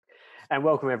And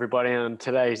welcome everybody on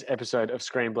today's episode of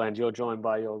Screen Blend. You're joined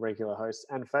by your regular hosts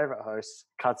and favourite hosts,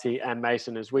 Cutsy and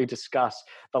Mason, as we discuss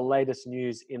the latest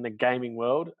news in the gaming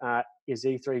world. Is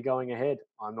E3 going ahead?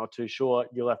 I'm not too sure.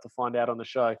 You'll have to find out on the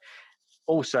show.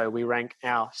 Also, we rank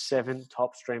our 7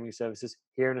 top streaming services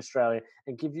here in Australia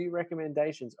and give you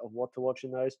recommendations of what to watch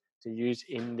in those to use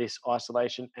in this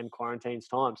isolation and quarantines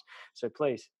times. So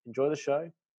please enjoy the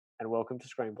show and welcome to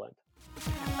Screen Blend.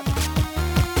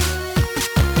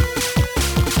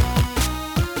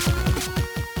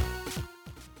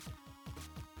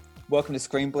 Welcome to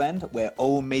Screen Blend, where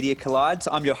all media collides.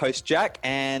 I'm your host, Jack,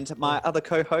 and my other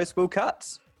co-host, Will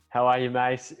Cutts. How are you,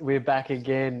 mate? We're back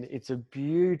again. It's a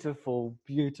beautiful,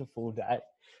 beautiful day.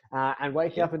 And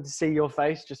waking up and to see your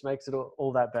face just makes it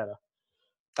all that better.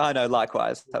 I know,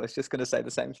 likewise. I was just going to say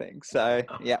the same thing. So,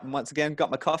 yeah, once again,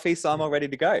 got my coffee, so I'm all ready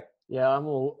to go. Yeah, I'm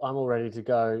all ready to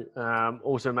go.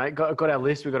 Also, mate, got our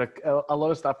list. We've got a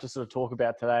lot of stuff to sort of talk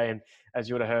about today. And as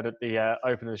you would have heard at the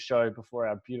open of the show before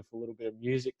our beautiful little bit of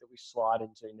music that we slide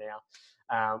into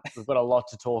now, we've got a lot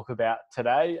to talk about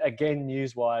today. Again,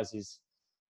 news-wise is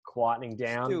quietening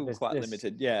down. Still quite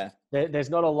limited, yeah. There's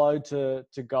not a load to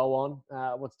go on.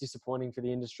 What's disappointing for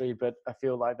the industry, but I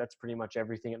feel like that's pretty much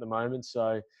everything at the moment.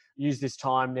 So use this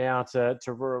time now to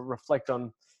reflect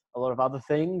on a lot of other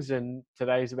things, and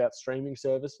today's about streaming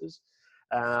services.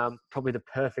 Probably the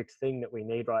perfect thing that we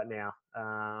need right now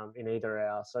in either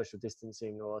our social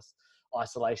distancing or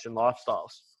isolation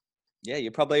lifestyles. Yeah,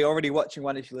 you're probably already watching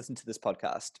one if you listen to this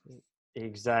podcast.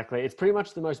 Exactly. It's pretty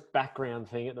much the most background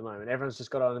thing at the moment. Everyone's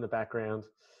just got on in the background,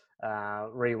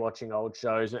 rewatching old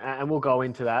shows, and we'll go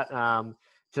into that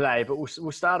today. But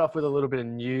we'll start off with a little bit of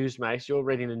news, mate. You're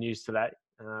reading the news today.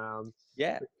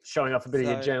 Yeah. Showing off a bit of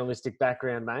your journalistic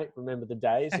background, mate. Remember the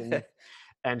days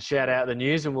and shout out the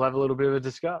news, and we'll have a little bit of a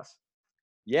discuss.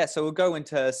 Yeah, so we'll go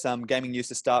into some gaming news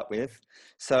to start with.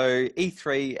 So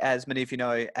E3, as many of you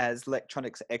know, as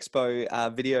Electronics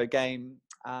Expo video game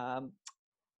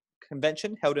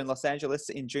convention held in Los Angeles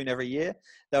in June every year.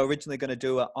 They were originally going to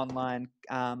do an online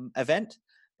event,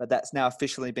 but that's now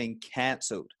officially been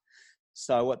cancelled.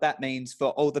 So what that means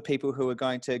for all the people who are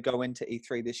going to go into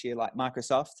E3 this year, like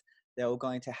Microsoft, they're all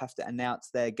going to have to announce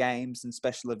their games and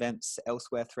special events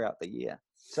elsewhere throughout the year.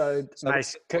 So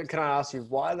mate, can I ask you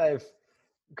why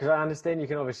because I understand you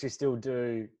can obviously still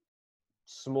do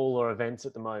smaller events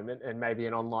at the moment and maybe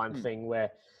an online thing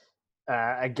where,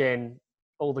 again,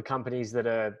 all the companies that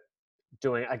are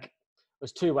doing,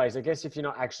 there's 2 ways. I guess if you're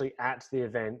not actually at the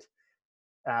event,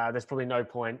 there's probably no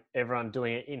point everyone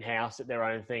doing it in-house at their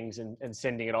own things and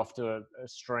sending it off to a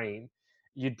stream.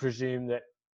 You'd presume that,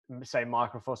 say,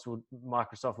 Microsoft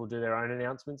will do their own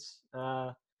announcements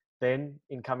then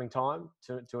in coming time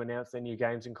to announce their new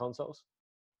games and consoles.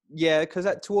 Yeah, because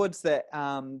towards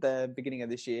the beginning of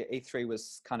this year, E3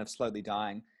 was kind of slowly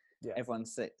dying. Yeah.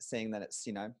 Everyone's seeing that it's,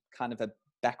 kind of a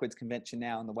backwards convention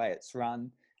now in the way it's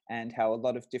run, and how a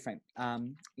lot of different,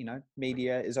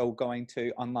 media is all going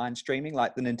to online streaming,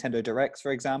 like the Nintendo Directs,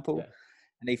 for example. Yeah.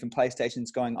 And even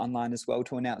PlayStation's going online as well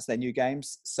to announce their new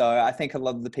games. So I think a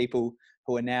lot of the people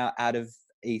who are now out of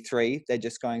E3,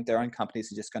 their own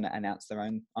companies are just going to announce their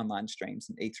own online streams,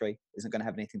 and E3 isn't going to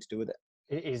have anything to do with it.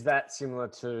 Is that similar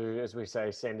to, as we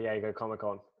say, San Diego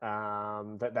Comic-Con?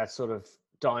 That's sort of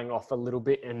dying off a little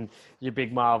bit, and your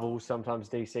big Marvel, sometimes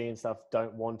DC and stuff,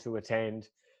 don't want to attend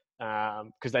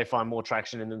because they find more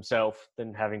traction in themselves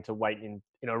than having to wait in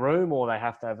a room, or they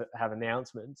have to have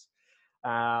announcements.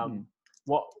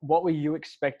 What were you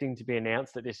expecting to be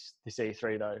announced at this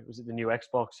E3 though? Was it the new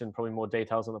Xbox and probably more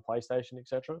details on the PlayStation,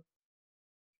 etc.?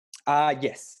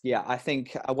 Yes. Yeah, I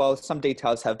think, some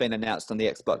details have been announced on the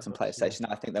Xbox and PlayStation.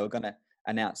 I think they were going to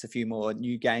announce a few more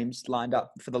new games lined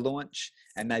up for the launch,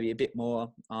 and maybe a bit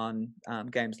more on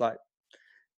games like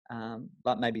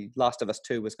maybe Last of Us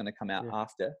 2 was going to come out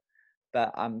after.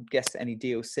 But guess any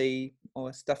DLC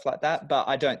or stuff like that. But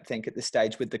I don't think at this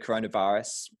stage with the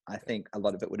coronavirus, I think a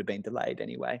lot of it would have been delayed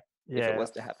anyway, if it was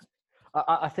to happen.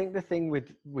 I think the thing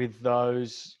with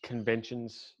those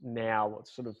conventions now, what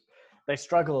sort of they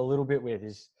struggle a little bit with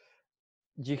is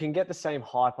you can get the same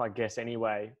hype, I guess,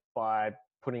 anyway, by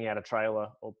putting out a trailer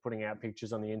or putting out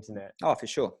pictures on the internet. Oh, for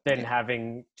sure. Then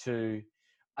having to,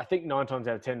 I think 9 times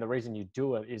out of 10, the reason you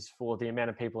do it is for the amount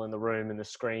of people in the room and the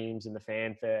screams and the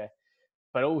fanfare.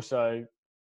 But also,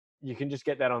 you can just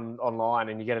get that online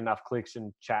and you get enough clicks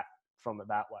and chat from it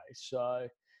that way. So,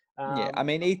 I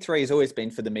mean, E3 has always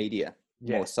been for the media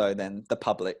more so than the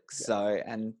public. Yeah. So,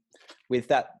 and with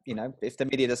that, if the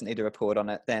media doesn't need to report on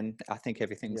it, then I think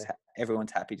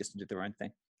everyone's happy just to do their own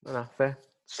thing. Fair.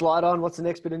 Slide on. What's the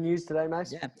next bit of news today, mate?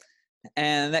 Yeah.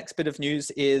 And the next bit of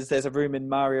news is there's a room in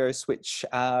Mario Switch,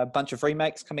 a bunch of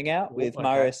remakes coming out with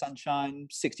Mario Sunshine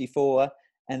 64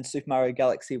 and Super Mario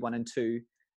Galaxy 1 and 2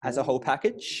 as a whole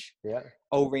package. Yeah.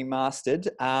 All remastered.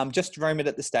 Just rumored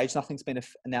at this stage. Nothing's been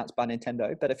announced by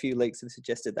Nintendo, but a few leaks have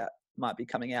suggested that might be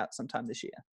coming out sometime this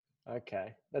year.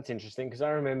 Okay. That's interesting because I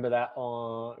remember that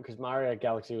because Mario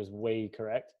Galaxy was Wii,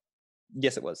 correct?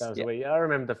 Yes, it was. That was Wii. I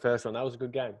remember the first one. That was a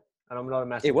good game. And I'm not a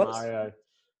massive Mario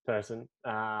person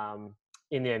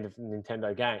in the end of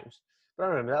Nintendo games. But I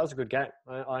remember that was a good game.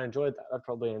 I enjoyed that. I'd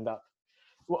probably end up.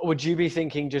 Would you be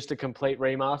thinking just a complete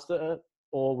remaster,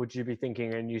 or would you be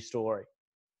thinking a new story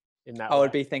in that I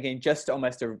would be thinking just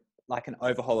almost like an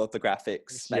overhaul of the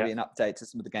graphics, maybe an update to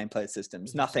some of the gameplay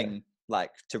systems. Nothing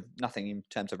in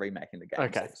terms of remaking the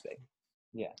game, so to speak.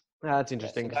 Yeah. That's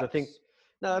interesting because I think,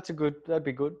 that'd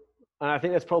be good. And I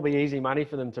think that's probably easy money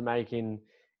for them to make in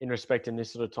respect in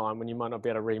this sort of time when you might not be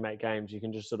able to remake games. You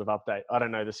can just sort of update. I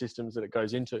don't know the systems that it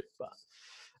goes into, but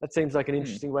that seems like an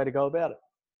interesting way to go about it.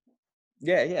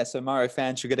 Yeah. So Mario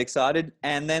fans should get excited.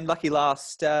 And then lucky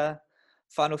last,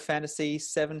 Final Fantasy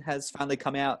VII has finally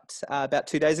come out about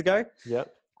 2 days ago.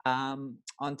 Yep.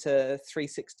 Onto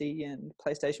 360 and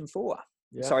PlayStation 4.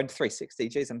 Yep. Sorry, 360.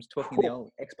 Jeez, I'm talking the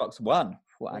old Xbox One.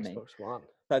 Xbox One.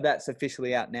 So that's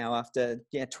officially out now after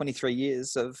 23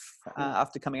 years of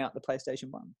after coming out the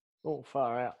PlayStation 1. Oh,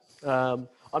 far out.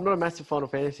 I'm not a massive Final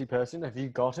Fantasy person. Have you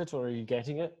got it or are you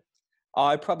getting it?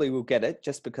 I probably will get it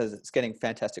just because it's getting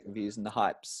fantastic reviews and the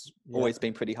hype's always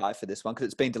been pretty high for this one because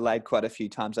it's been delayed quite a few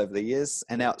times over the years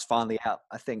and now it's finally out.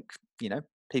 I think,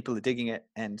 people are digging it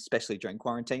and especially during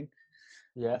quarantine.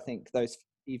 Yeah. I think those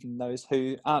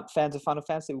who aren't fans of Final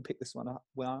Fantasy will pick this one up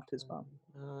as well.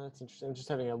 That's interesting. I'm just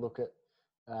having a look at,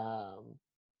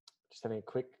 just having a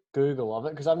quick Google of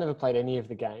it because I've never played any of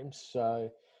the games. So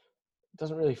it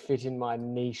doesn't really fit in my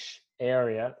niche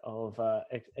area of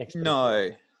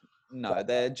expertise. No,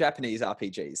 they're Japanese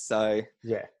RPGs, so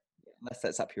unless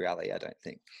that's up your alley, I don't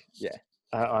think. Yeah,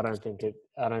 I don't think it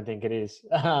is.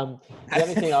 The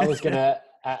only thing I was going to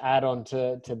add on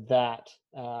to that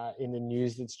in the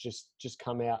news that's just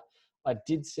come out, I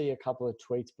did see a couple of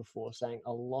tweets before saying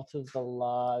a lot of the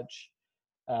large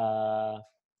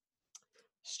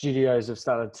studios have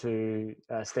started to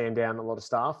stand down a lot of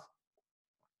staff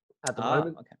at the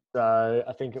moment. Okay. So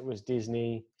I think it was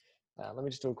Disney. Let me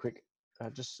just do a quick. I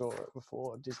just saw it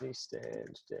before. Disney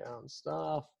stands down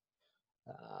staff.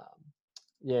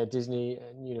 Disney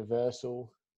and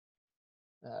Universal.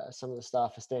 Some of the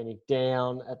staff are standing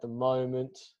down at the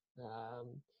moment.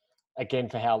 Again,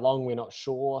 for how long, we're not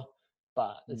sure.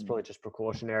 But it's probably just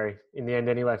precautionary in the end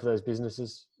anyway for those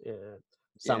businesses.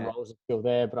 Some roles are still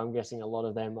there, but I'm guessing a lot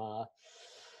of them are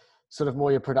sort of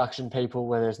more your production people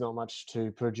where there's not much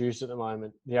to produce at the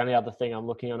moment. The only other thing I'm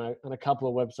looking on a couple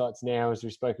of websites now, as we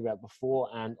spoke about before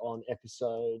and on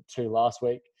episode 2 last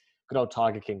week, good old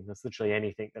Tiger King. That's literally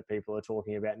anything that people are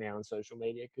talking about now on social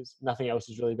media because nothing else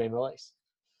has really been released.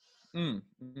 So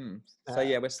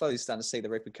we're slowly starting to see the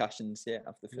repercussions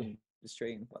of the film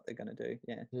industry and what they're going to do.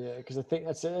 Yeah, because I think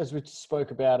that's as we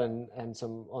spoke about and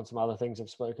some other things I've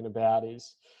spoken about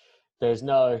is there's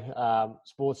no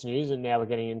sports news, and now we're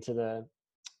getting into the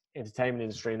entertainment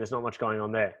industry, and there's not much going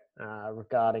on there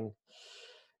regarding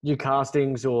new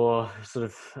castings or sort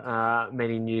of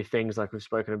many new things like we've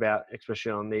spoken about,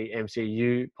 especially on the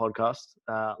MCU podcast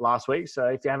last week. So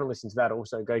if you haven't listened to that,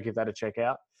 also go give that a check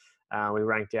out. We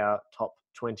ranked our top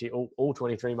 20, all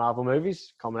 23 Marvel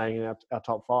movies, culminating in our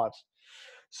top 5.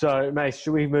 So, Mace,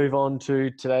 should we move on to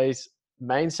today's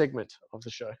main segment of the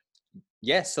show?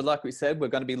 Yes. So like we said, we're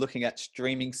going to be looking at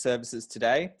streaming services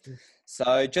today.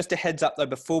 So just a heads up though,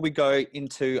 before we go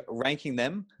into ranking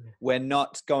them, we're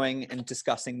not going and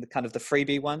discussing the kind of the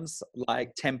freebie ones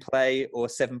like 10 Play or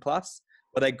 7 Plus.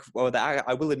 I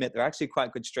will admit they're actually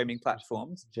quite good streaming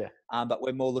platforms. Yeah. But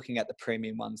we're more looking at the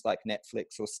premium ones like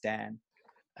Netflix or Stan.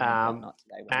 And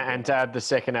to add the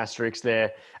second asterisk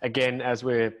there, again, as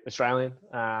we're Australian,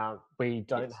 we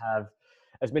don't have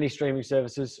as many streaming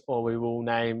services, or we will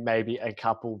name maybe a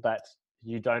couple that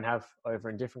you don't have over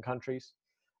in different countries.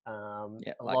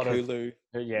 Like Hulu.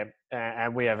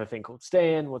 And we have a thing called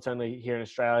Stan, what's only here in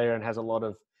Australia and has a lot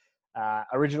of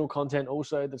original content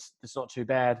also that's not too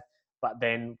bad. But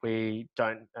then we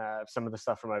don't, some of the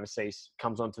stuff from overseas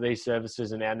comes onto these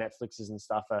services, and our Netflixes and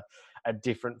stuff are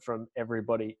different from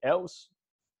everybody else.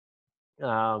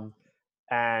 So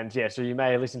you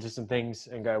may listen to some things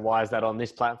and go, why is that on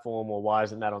this platform, or why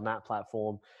isn't that on that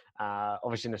platform?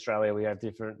 Obviously in Australia, we have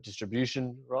different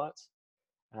distribution rights.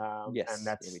 Yes, and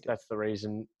yeah, we do. that's the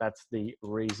reason. That's the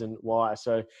reason why.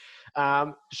 So,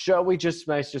 shall we just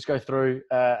go through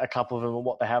a couple of them and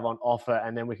what they have on offer,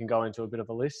 and then we can go into a bit of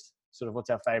a list. Sort of what's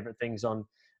our favorite things on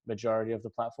majority of the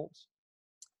platforms.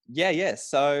 Yeah.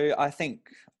 So I think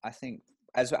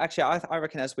as actually I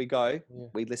reckon as we go,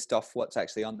 we list off what's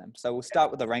actually on them. So we'll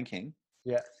start with the ranking.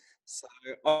 Yeah. So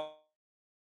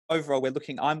overall,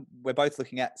 we're both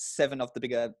looking at 7 of the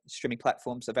bigger streaming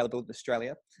platforms available in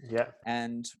Australia. Yeah.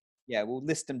 And yeah, we'll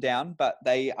list them down, but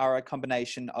they are a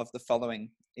combination of the following: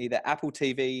 either Apple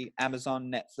TV, Amazon,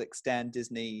 Netflix, Stan,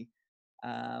 Disney,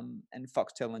 and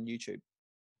Foxtel and YouTube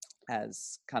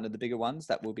as kind of the bigger ones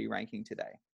that we'll be ranking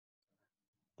today.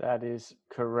 That is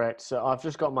correct. So I've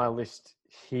just got my list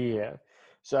here.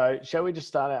 So shall we just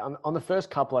start out on the first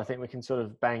couple? I think we can sort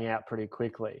of bang out pretty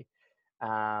quickly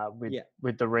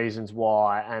with the reasons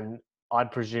why, and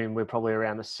I'd presume we're probably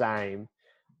around the same.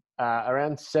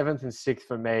 Around 7th and 6th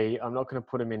for me. I'm not going to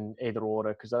put them in either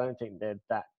order because I don't think they're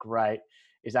that great.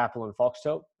 Is Apple and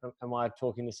Foxtel? Am I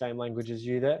talking the same language as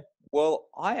you there? Well,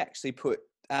 I actually put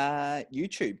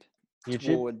YouTube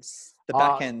towards the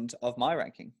back end of my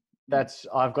ranking.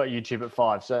 I've got YouTube at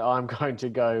 5, so I'm going to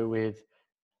go with.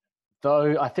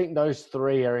 Though I think those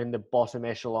 3 are in the bottom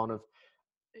echelon of.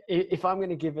 If I'm going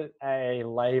to give it a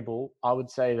label, I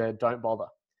would say that don't bother.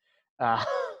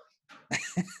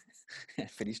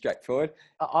 Pretty straightforward.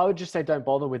 I would just say don't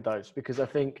bother with those because I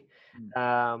think,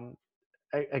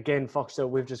 again, Foxtel,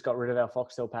 we've just got rid of our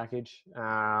Foxtel package.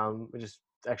 We just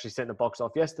actually sent the box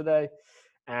off yesterday,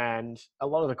 and a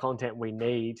lot of the content we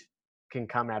need can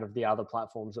come out of the other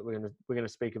platforms that we're going to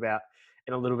speak about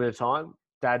in a little bit of time.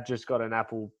 Dad just got an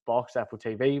Apple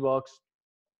TV box.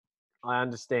 I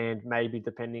understand maybe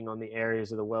depending on the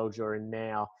areas of the world you're in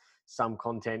now, some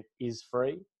content is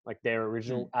free, like their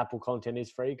original Apple content is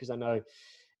free, because I know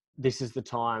this is the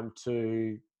time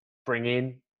to bring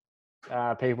in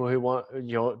people who want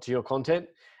your content,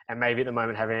 and maybe at the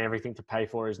moment having everything to pay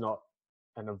for is not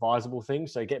an advisable thing.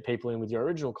 So get people in with your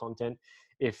original content.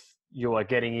 If you are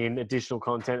getting in additional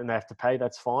content and they have to pay,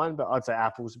 that's fine. But I'd say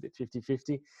Apple's a bit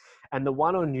 50-50. And the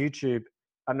one on YouTube,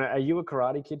 I don't know, are you a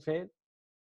Karate Kid fan?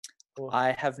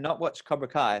 I have not watched Cobra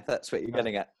Kai. That's what you're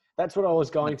getting at. That's what I was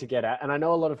going to get at. And I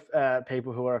know a lot of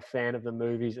people who are a fan of the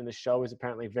movies, and the show is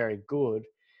apparently very good.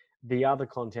 The other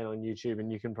content on YouTube,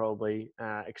 and you can probably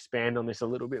expand on this a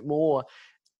little bit more.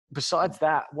 Besides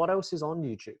that, what else is on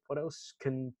YouTube? What else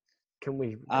can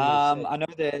we see? I know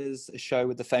there's a show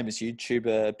with the famous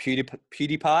YouTuber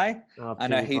PewDiePie. I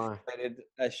know he created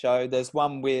a show. There's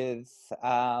one with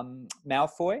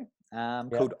Malfoy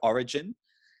called Origin.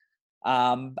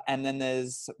 And then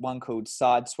there's one called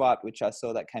Sideswipe, which I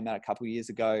saw that came out a couple of years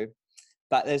ago.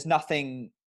 But there's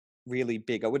nothing really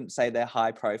big. I wouldn't say they're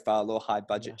high profile or high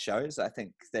budget shows. I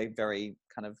think they're very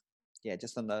kind of,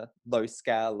 just on the low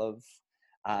scale of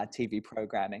TV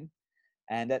programming.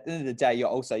 And at the end of the day, you're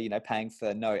also, paying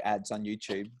for no ads on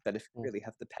YouTube. But if you really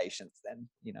have the patience, then,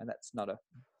 that's not a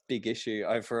big issue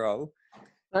overall.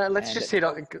 Let's just hit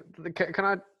on, can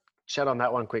I chat on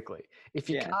that one quickly? If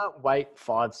you can't wait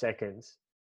 5 seconds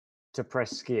to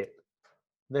press skip,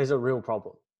 there's a real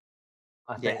problem.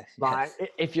 I think,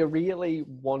 if you really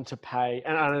want to pay,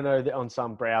 and I don't know that on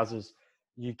some browsers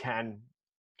you can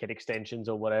get extensions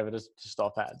or whatever to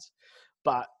stop ads,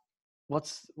 but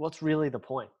what's really the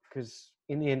point? Because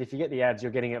in the end, if you get the ads,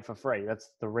 you're getting it for free.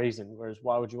 That's the reason. Whereas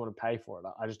why would you want to pay for it?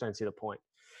 I just don't see the point.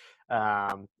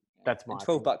 That's my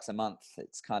 $12 a month.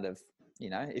 It's kind of,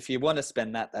 if you want to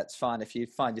spend that, that's fine. If you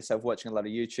find yourself watching a lot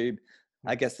of YouTube,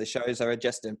 I guess the shows are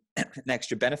just an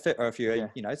extra benefit. Or if you're,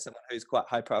 someone who's quite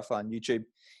high profile on YouTube,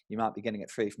 you might be getting it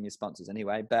free from your sponsors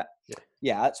anyway. But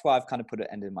that's why I've kind of put it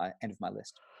end of my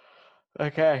list.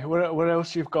 Okay, what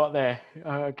else you've got there?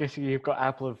 I guess you've got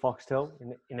Apple and Foxtel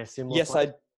in a similar place.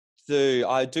 I do.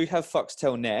 I do have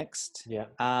Foxtel next. Yeah.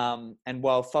 And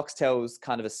while Foxtel's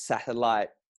kind of a satellite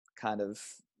kind of,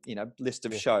 list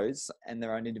of shows and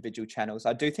their own individual channels,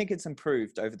 I do think it's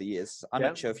improved over the years. I'm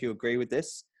not sure if you agree with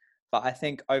this, but I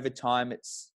think over time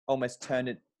it's almost turned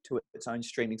it to its own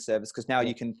streaming service, because now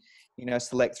you can,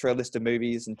 select through a list of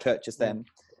movies and purchase them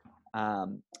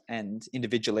and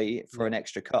individually for an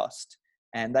extra cost.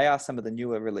 And they are some of the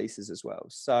newer releases as well.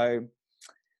 So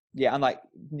unlike,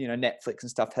 Netflix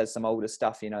and stuff has some older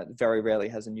stuff, it very rarely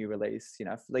has a new release,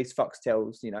 at least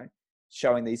Foxtel's,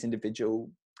 showing these individual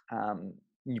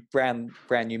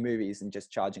brand new movies and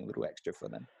just charging a little extra for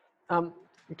them. A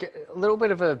little bit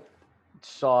of a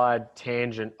side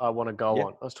tangent I want to go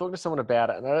on. I was talking to someone about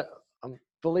it, and I'm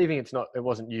believing it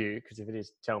wasn't you, because if it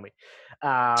is, tell me.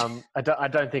 I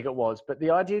don't think it was, but the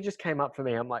idea just came up for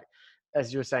me. I'm like,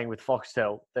 as you were saying with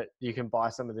Foxtel, that you can buy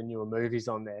some of the newer movies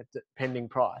on there, pending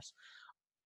price.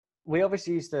 We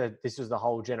obviously this was the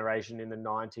whole generation in the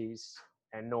 90s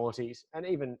and noughties and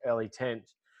even early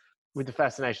 10s with the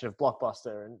fascination of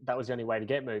Blockbuster, and that was the only way to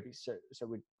get movies.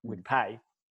 So we'd pay,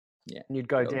 and you'd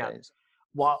go down. Days.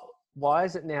 Why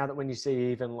is it now that when you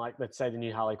see even like, let's say the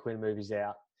new Harley Quinn movie's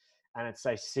out, and it's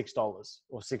say $6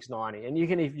 or $6.90, and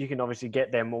you can obviously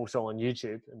get them also on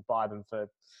YouTube and buy them for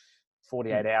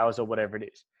 48 hours or whatever it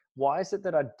is. Why is it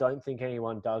that I don't think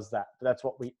anyone does that? But that's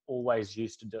what we always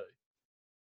used to do.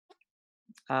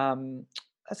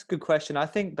 That's a good question. I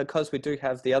think because we do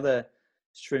have the other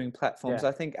streaming platforms,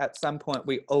 I think at some point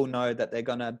we all know that they're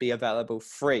going to be available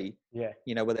free. Yeah.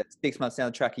 You know, whether it's 6 months down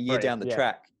the track, a year down the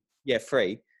track. Yeah,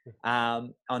 free.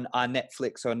 On our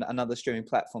Netflix or another streaming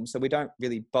platform. So we don't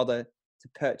really bother to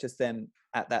purchase them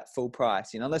at that full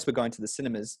price, unless we're going to the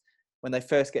cinemas. When they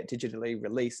first get digitally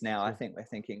released now, I think we're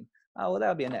thinking, oh, well,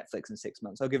 that'll be on Netflix in 6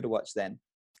 months. I'll give it a watch then.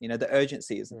 The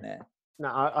urgency isn't there.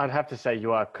 No, I'd have to say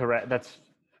you are correct. That's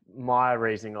my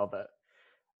reasoning of it.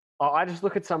 I just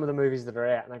look at some of the movies that are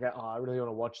out and I go, oh, I really want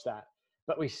to watch that.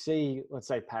 But we see, let's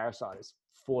say Parasite is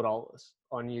 $4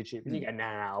 on YouTube. And you go,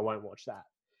 nah, I won't watch that.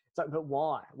 It's like, but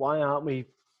why? Why aren't we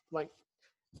like,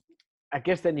 I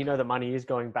guess then the money is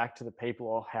going back to the people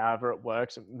or however it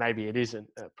works. And maybe it isn't.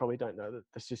 Probably don't know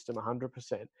the system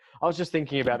 100%. I was just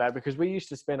thinking about that because we used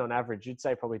to spend on average, you'd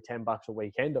say probably $10 a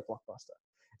weekend at Blockbuster.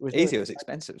 It was easy. It was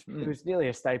expensive. It was nearly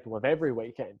a staple of every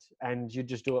weekend, and you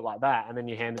just do it like that, and then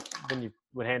you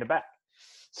would hand it back.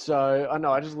 So I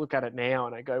know I just look at it now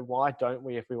and I go, why don't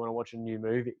we if we want to watch a new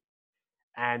movie?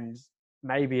 And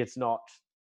maybe it's not.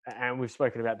 And we've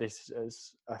spoken about this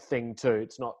as a thing too.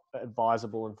 It's not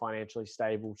advisable and financially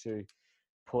stable to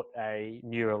put a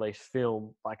new release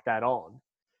film like that on.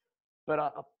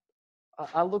 But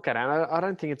I look at it, and I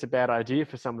don't think it's a bad idea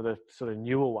for some of the sort of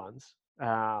newer ones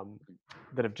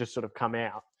that have just sort of come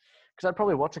out. Because I'd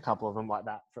probably watch a couple of them like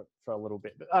that for a little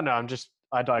bit. But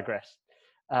I digress.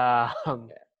 No,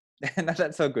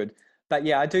 that's so good. But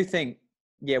yeah, I do think,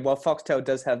 well, Foxtel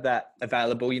does have that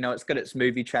available. It's got its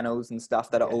movie channels and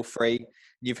stuff that are all free.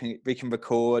 We can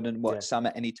record and watch some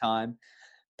at any time.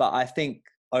 But I think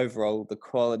overall the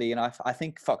quality, and I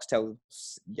think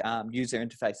Foxtel's user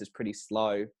interface is pretty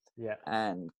slow. Yeah.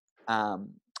 And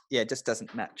it just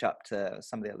doesn't match up to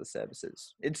some of the other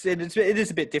services. It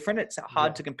is a bit different. It's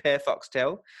hard to compare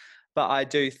Foxtel, but I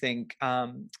do think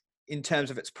in terms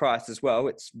of its price as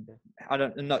well,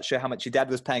 I'm not sure how much your dad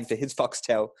was paying for his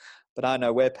Foxtel, but I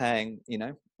know we're paying,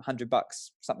 $100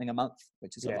 something a month,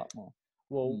 which is a lot more.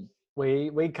 Well,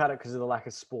 we cut it because of the lack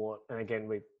of sport, and again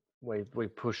we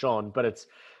push on, but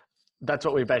that's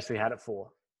what we basically had it for.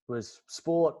 Was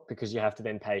sport, because you have to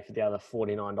then pay for the other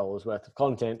 $49 worth of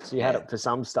content. So you had it for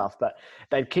some stuff, but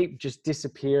they'd keep just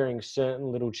disappearing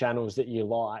certain little channels that you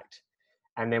liked,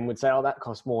 and then would say, oh, that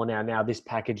costs more now this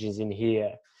package is in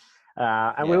here.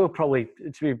 And we were probably,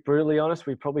 to be brutally honest,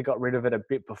 we probably got rid of it a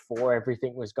bit before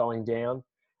everything was going down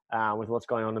with what's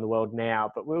going on in the world now.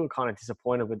 But we were kind of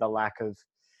disappointed with the lack of,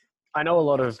 I know a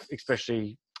lot of,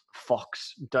 especially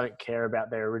Fox, don't care about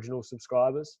their original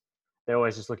subscribers. They're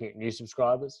always just looking at new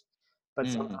subscribers. But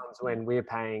sometimes when we're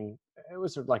paying, it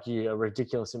was like a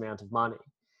ridiculous amount of money,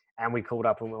 and we called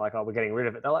up and we're like, oh, we're getting rid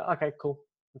of it. They're like, okay, cool.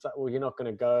 It's like, well, you're not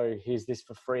going to go, here's this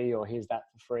for free or here's that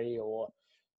for free, or,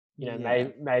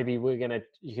 maybe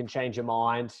you can change your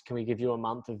mind. Can we give you a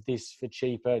month of this for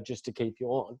cheaper just to keep you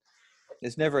on?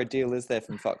 There's never a deal, is there,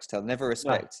 from Foxtel? Never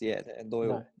respects, they're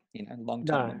loyal,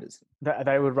 long-term members.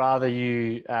 They would rather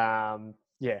you,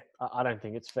 I don't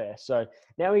think it's fair. So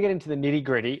now we get into the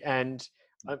nitty-gritty, and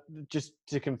just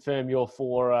to confirm, you're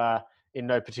for, in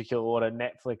no particular order,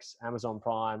 Netflix, Amazon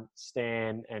Prime,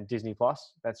 Stan, and Disney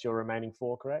Plus. That's your remaining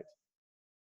 4, correct?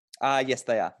 Yes,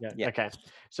 they are. Yeah. Okay.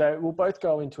 So we'll both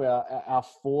go into our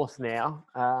 4th now,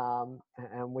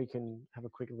 and we can have a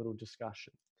quick little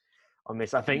discussion on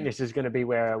this. I think this is going to be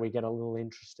where we get a little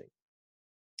interesting.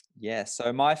 Yeah.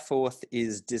 So my 4th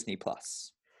is Disney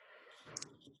Plus.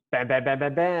 Bam, bam, bam,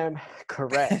 bam, bam.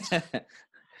 Correct.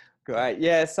 Great.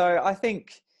 Yeah. So I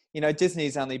think,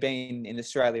 Disney's only been in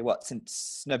Australia,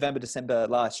 since November, December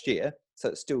last year. So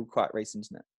it's still quite recent,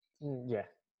 isn't it? Yeah.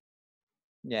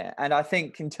 Yeah. And I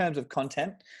think in terms of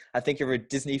content, I think if you're a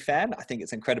Disney fan, I think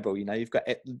it's incredible. You've got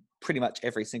pretty much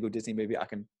every single Disney movie I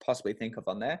can possibly think of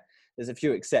on there. There's a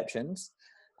few exceptions.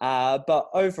 But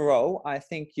overall, I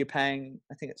think you're paying,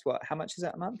 how much is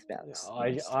that a month?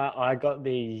 I got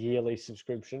the yearly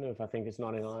subscription of, I think it's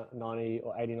 $90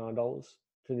 or $89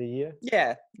 for the year.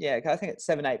 Yeah. I think it's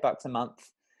 $7-8 a month.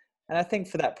 And I think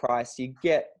for that price, you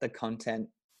get the content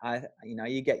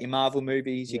You get your Marvel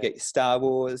movies, you get your Star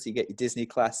Wars, you get your Disney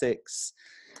classics,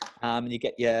 you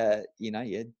get your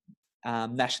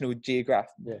National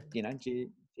Geographic,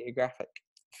 Geographic,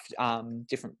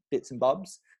 different bits and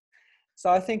bobs. So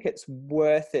I think it's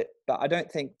worth it, but I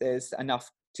don't think there's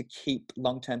enough to keep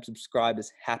long-term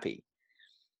subscribers happy.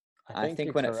 I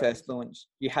think when it first launched,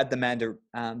 you had the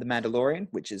Mandalorian,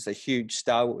 which is a huge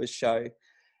Star Wars show.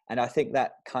 And I think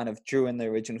that kind of drew in the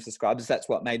original subscribers. That's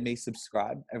what made me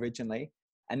subscribe originally.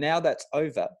 And now that's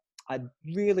over, I'm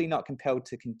really not compelled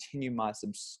to continue my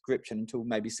subscription until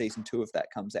maybe season 2 of that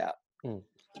comes out.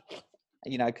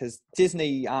 Because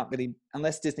Disney aren't really,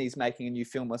 unless Disney's making a new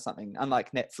film or something,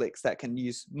 unlike Netflix that can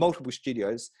use multiple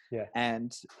studios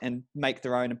and make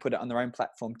their own and put it on their own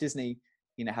platform. Disney,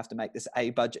 have to make this a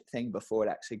budget thing before it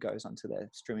actually goes onto their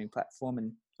streaming platform.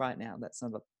 And right now, that's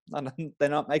they're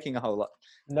not making a whole lot.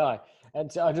 No,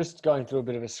 and so I'm just going through a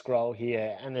bit of a scroll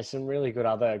here, and there's some really good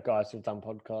other guys who've done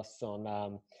podcasts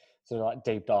on sort of like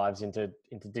deep dives into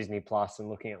Disney Plus and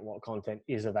looking at what content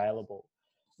is available.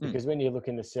 Because when you look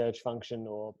in the search function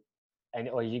or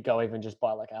you go even just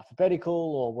by like alphabetical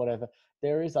or whatever,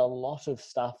 there is a lot of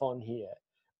stuff on here.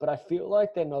 But I feel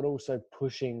like they're not also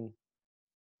pushing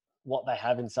what they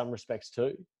have in some respects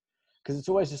too. Because it's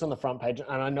always just on the front page.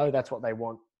 And I know that's what they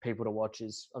want people to watch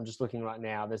is, I'm just looking right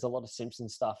now, there's a lot of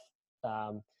Simpsons stuff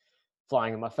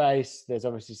flying in my face. There's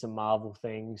obviously some Marvel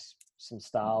things, some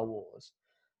Star Wars.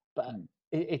 But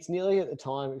it's nearly at the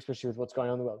time, especially with what's going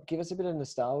on in the world, give us a bit of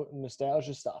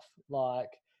nostalgia stuff. Like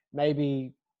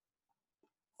maybe,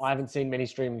 I haven't seen many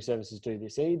streaming services do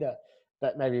this either,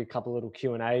 but maybe a couple of little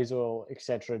Q&As or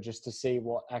etc. just to see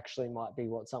what actually might be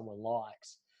what someone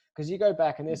likes. Because you go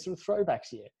back and there's some throwbacks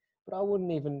here, but I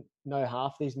wouldn't even know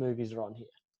half these movies are on here.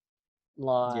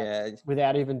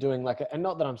 Without even doing and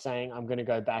not that I'm saying I'm going to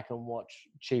go back and watch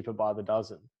Cheaper by the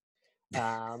Dozen.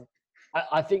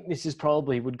 I think this is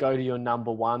probably would go to your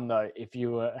number one though, if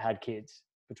you had kids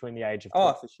between the age of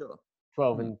 12, for sure.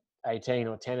 12 and 18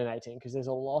 or 10 and 18, because there's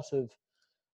a lot of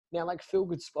now I'm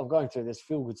going through there's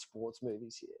feel good sports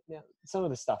movies here. Now, some of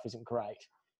the stuff isn't great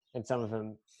and some of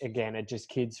them again are just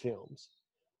kids films.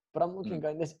 But I'm looking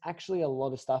going, there's actually a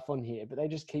lot of stuff on here, but they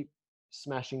just keep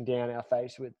smashing down our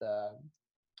face with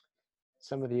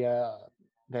some of the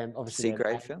them obviously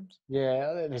C-grade films.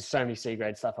 Yeah, there's so many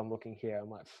C-grade stuff. I'm looking here. I'm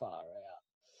like far out.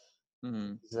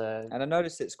 And I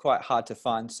noticed it's quite hard to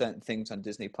find certain things on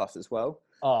Disney Plus as well.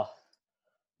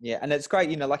 Yeah, and it's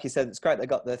great. Like you said, it's great they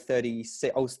got the 30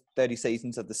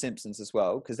 seasons of The Simpsons as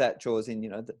well, because that draws in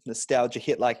the nostalgia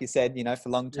hit, like you said, for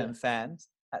long-term fans.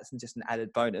 That's just an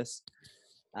added bonus.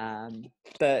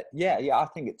 But I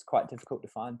think it's quite difficult to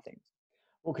find things.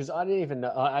 Well, because I didn't even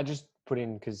know. I just put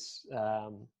in because I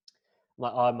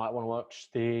might want to watch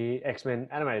the X-Men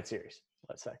animated series,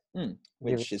 let's say,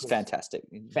 which is fantastic.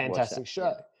 Fantastic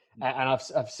show, and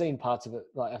I've seen parts of it.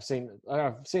 Like I've seen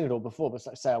it all before, but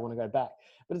say I want to go back.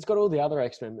 But it's got all the other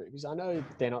X-Men movies. I know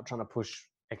they're not trying to push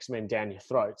X-Men down your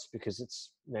throats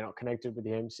because they're not connected with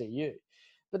the MCU,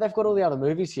 but they've got all the other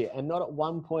movies here, and not at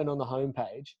one point on the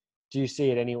homepage do you see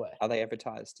it anywhere. Are they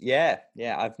advertised? Yeah,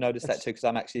 I've noticed that too, because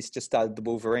I'm actually just started the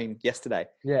Wolverine yesterday.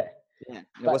 Yeah. It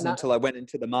wasn't until I went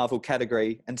into the Marvel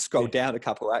category and scrolled down a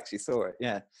couple I actually saw it.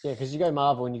 Yeah, because you go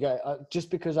Marvel and you go,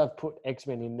 just because I've put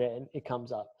X-Men in there, it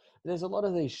comes up. But there's a lot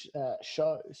of these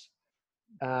shows,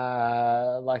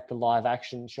 like the live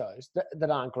action shows,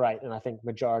 that aren't great. And I think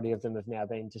majority of them have now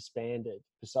been disbanded.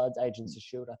 Besides Agents of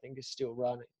S.H.I.E.L.D., I think is still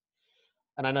running.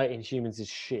 And I know Inhumans is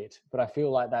shit, but I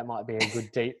feel like that might be a good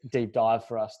deep dive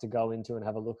for us to go into and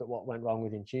have a look at what went wrong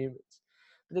with Inhumans.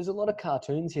 But there's a lot of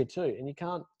cartoons here too, and you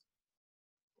can't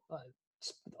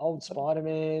old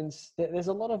Spider-Mans. There's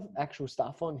a lot of actual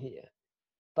stuff on here,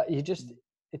 but it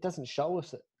doesn't show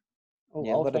us it. A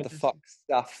lot of the Fox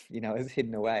stuff, is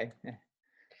hidden away. Yeah.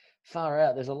 Far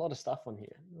out. There's a lot of stuff on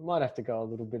here. We might have to go a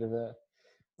little bit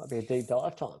might be a deep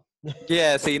dive time.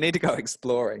 Yeah, so you need to go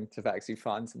exploring to actually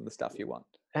find some of the stuff you want.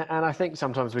 And I think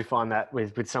sometimes we find that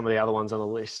with some of the other ones on the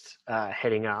list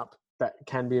heading up, that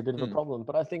can be a bit of a problem.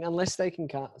 But I think unless they can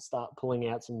start pulling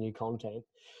out some new content,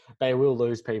 they will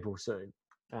lose people soon.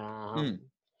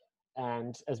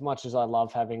 And as much as I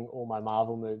love having all my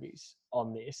Marvel movies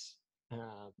on this,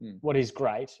 what is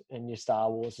great, and your Star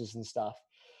Warses and stuff,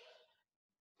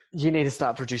 you need to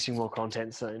start producing more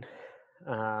content soon.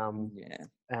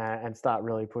 And start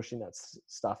really pushing that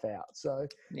stuff out. So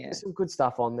there's some good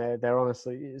stuff on there. There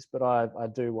honestly is, but I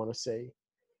do want to see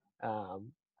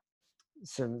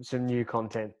some new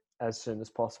content as soon as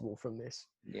possible from this.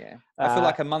 Yeah, I feel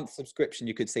like a month subscription,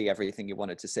 you could see everything you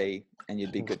wanted to see, and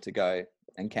you'd be good to go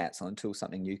and cancel until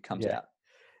something new comes out.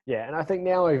 Yeah, and I think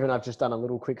now even I've just done a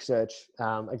little quick search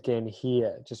again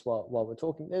here, just while we're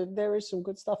talking. There is some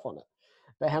good stuff on it.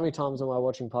 But how many times am I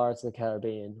watching Pirates of the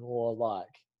Caribbean or like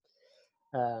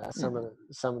some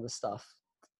of the stuff?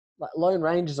 Like Lone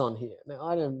Ranger's on here. Now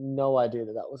I have no idea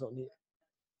that was on here.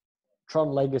 Tron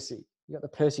Legacy. You got the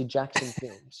Percy Jackson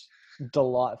films.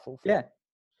 Delightful film.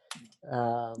 Yeah.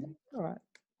 All right.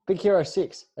 Big Hero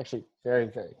 6. Actually, very,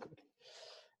 very good.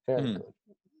 Very good.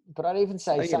 But I'd even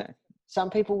say some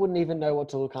people wouldn't even know what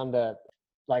to look under,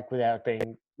 like without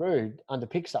being rude, under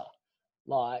Pixar.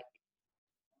 Like,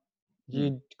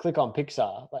 you'd click on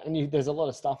Pixar, and there's a lot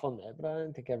of stuff on there, but I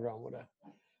don't think everyone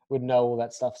would know all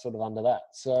that stuff sort of under that.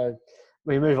 So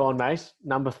we move on, mate.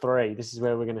 Number 3. This is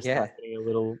where we're going to start getting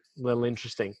a little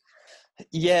interesting.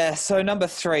 Yeah. So number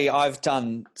 3, I've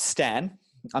done Stan.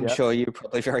 I'm sure you're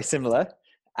probably very similar.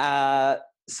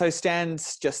 So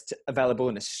Stan's just available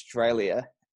in Australia,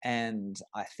 and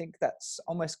I think that's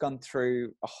almost gone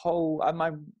through a whole.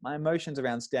 My emotions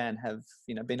around Stan have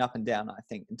been up and down. I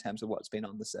think in terms of what's been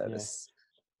on the service.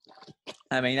 Yeah.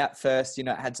 I mean, at first, it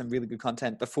had some really good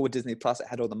content. Before Disney Plus, it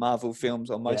had all the Marvel films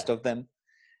or most of them,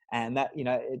 and that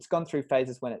it's gone through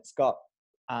phases when it's got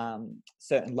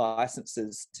certain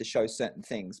licenses to show certain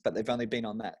things, but they've only been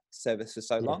on that service for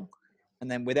so long. And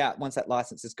then once that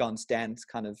license is gone, Stan's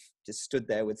kind of just stood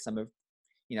there with some of,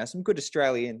 some good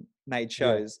Australian made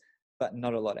shows, but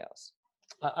not a lot else.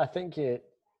 I think you're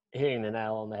hitting the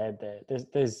nail on the head there.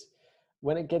 There's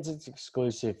when it gets its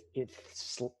exclusive,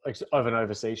 of an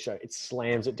overseas show, it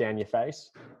slams it down your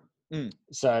face.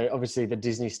 So obviously the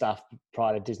Disney stuff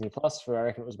prior to Disney Plus, I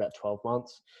reckon it was about 12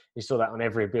 months. You saw that on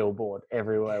every billboard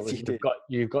everywhere.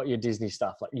 You've got your Disney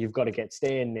stuff. Like, you've got to get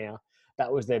Stan now.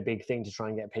 That was their big thing to try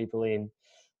and get people in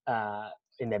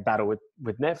their battle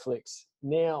with Netflix.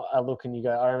 Now I look and you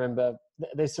go, I remember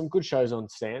there's some good shows on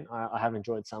Stan. I have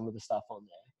enjoyed some of the stuff on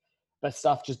there, but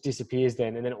stuff just disappears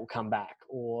then and then it will come back.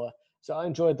 So I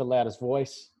enjoyed The Loudest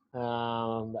Voice,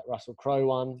 that Russell Crowe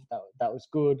one. That was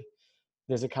good.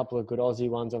 There's a couple of good Aussie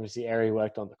ones. Obviously, Eri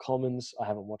worked on The Commons. I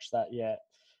haven't watched that yet.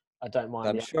 I don't mind.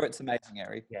 I'm sure it's amazing,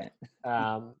 Eri. Yeah.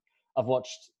 I've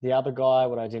watched The Other Guy,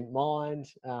 what I didn't mind.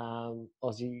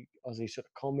 Aussie sort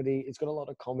of comedy. It's got a lot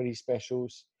of comedy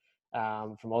specials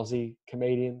from Aussie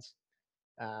comedians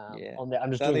on there.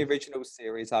 The only original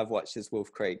series I've watched is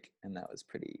Wolf Creek, and that was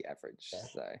pretty average.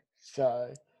 Yeah.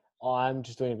 So I'm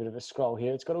just doing a bit of a scroll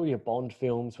here. It's got all your Bond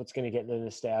films, what's going to get the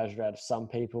nostalgia out of some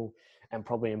people and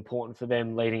probably important for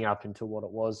them leading up into what it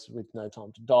was with No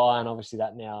Time to Die. And obviously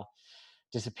that now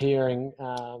disappearing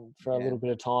for a little bit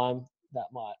of time. That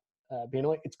might be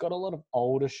annoying. It's got a lot of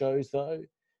older shows though.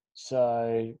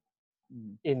 So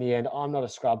in the end, I'm not a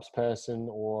Scrubs person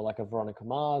or like a Veronica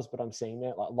Mars, but I'm seeing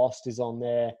that like Lost is on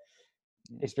there,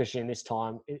 especially in this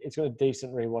time. It's got a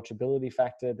decent rewatchability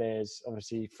factor. There's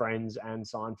obviously Friends and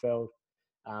Seinfeld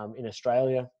in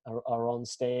Australia are on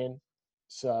Stan.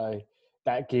 So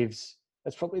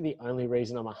that's probably the only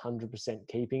reason I'm 100%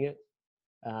 keeping it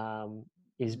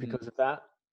is because of that.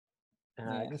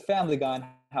 Family Guy and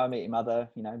How I Met Your Mother,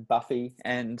 Buffy,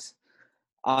 and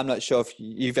I'm not sure if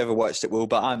you've ever watched it, Will,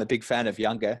 but I'm a big fan of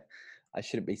Younger. I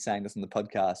shouldn't be saying this on the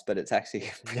podcast, but it's actually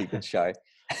a pretty good show.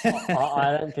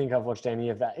 I don't think I've watched any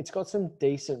of that. It's got some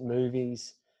decent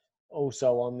movies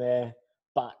also on there,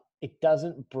 but it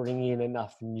doesn't bring in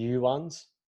enough new ones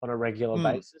on a regular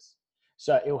basis.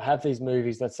 So it'll have these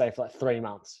movies, let's say for like 3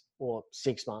 months or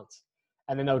 6 months,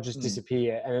 and then they'll just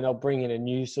disappear, and then they'll bring in a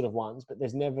new sort of ones, but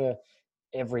there's never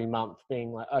every month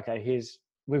being like, okay,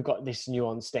 we've got this new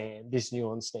on Stan, this new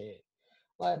on Stan.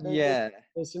 Like,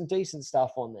 there's some decent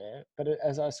stuff on there, but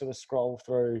as I sort of scroll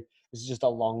through, this is just a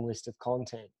long list of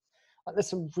content. Like, there's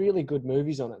some really good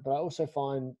movies on it, but I also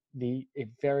find it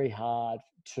very hard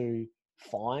to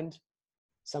find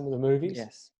some of the movies.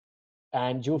 Yes.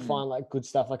 And you'll find like good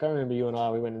stuff. Like I remember you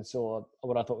and we went and saw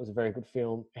what I thought was a very good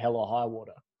film, Hell or High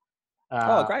Water.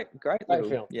 Great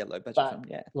film. Yeah, low budget film.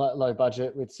 Yeah, low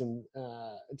budget with some.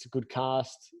 It's a good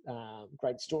cast,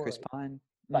 great story. Chris Pine.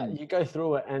 But you go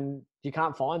through it and you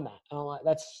can't find that. And I'm like,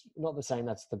 that's not the same.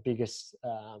 That's the biggest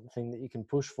thing that you can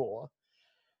push for.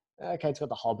 Okay, it's got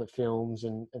the Hobbit films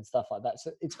and stuff like that.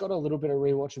 So it's got a little bit of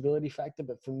rewatchability factor,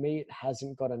 but for me, it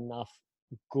hasn't got enough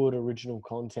good original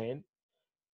content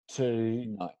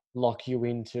to lock you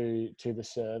into the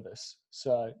service.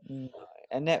 So,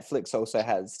 and Netflix also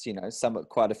has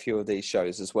quite a few of these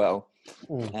shows as well,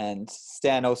 and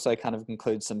Stan also kind of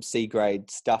includes some C grade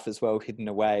stuff as well hidden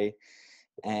away.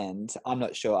 And I'm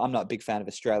not sure. I'm not a big fan of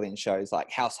Australian shows like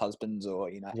House Husbands or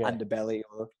Underbelly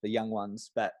or the young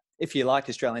ones. But if you like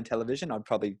Australian television, I'd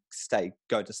probably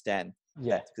go to Stan.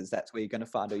 Yeah, because that's where you're going to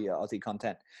find all your Aussie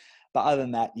content. But other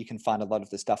than that, you can find a lot of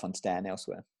the stuff on Stan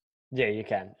elsewhere. Yeah, you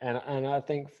can. And I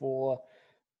think for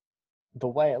the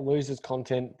way it loses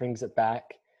content, brings it back,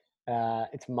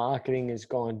 its marketing has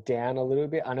gone down a little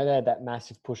bit. I know they had that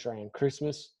massive push around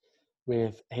Christmas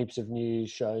with heaps of new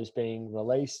shows being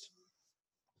released.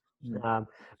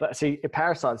 But see,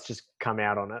 Parasite's just come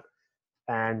out on it,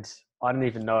 and I didn't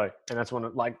even know. And that's one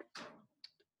of, like,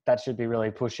 that should be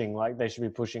really pushing. Like, they should be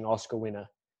pushing Oscar winner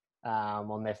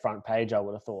on their front page. I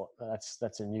would have thought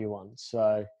that's a new one.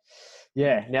 So,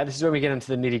 yeah. Now this is where we get into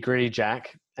the nitty gritty,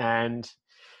 Jack. And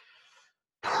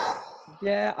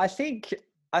yeah, I think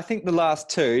the last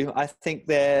two, I think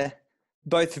they're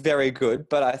both very good,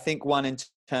 but I think one in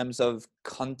terms of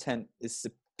content is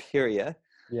superior.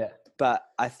 Yeah. But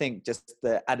I think just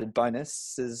the added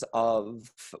bonuses of,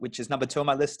 which is number 2 on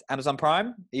my list, Amazon Prime.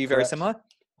 Are you very similar?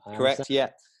 Correct. Yeah.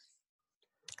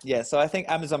 Yeah. So I think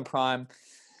Amazon Prime,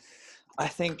 I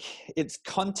think its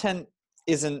content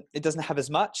it doesn't have as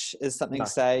much as something,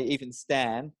 say, even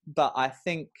Stan, but I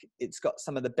think it's got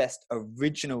some of the best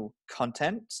original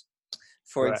content.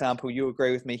 For example, you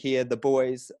agree with me here, The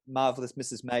Boys, Marvelous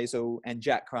Mrs. Maisel, and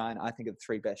Jack Ryan, I think are the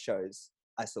 3 best shows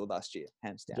I saw last year,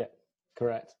 hands down. Yeah,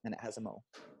 correct. And it has them all.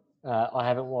 I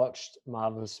haven't watched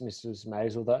Marvelous Mrs.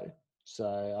 Maisel though, so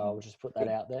I'll just put that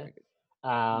out there.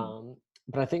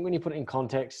 But I think when you put it in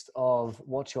context of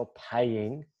what you're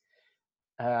paying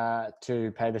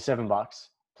to pay the $7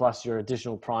 plus your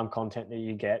additional Prime content that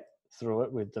you get through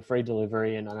it with the free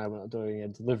delivery, and I know we're not doing a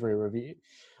delivery review,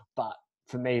 but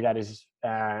for me that is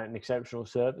an exceptional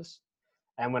service.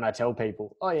 And when I tell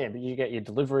people, oh yeah, but you get your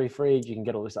delivery free, you can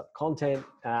get all this other content,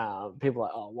 people are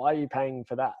like, oh, why are you paying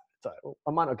for that? So, well,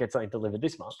 I might not get something delivered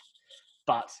this month,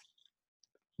 but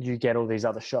you get all these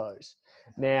other shows.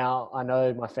 Now, I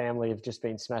know my family have just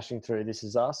been smashing through This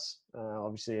Is Us,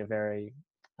 obviously a very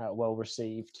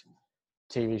well-received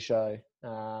TV show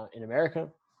in America.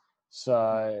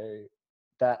 So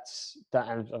that's that,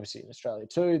 and obviously in Australia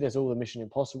too. There's all the Mission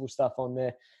Impossible stuff on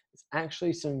there. It's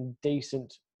actually some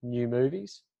decent new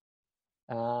movies.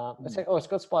 It's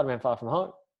got Spider-Man Far From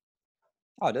Home.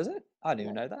 Oh, does it? I didn't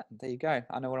even know that. There you go.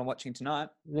 I know what I'm watching tonight.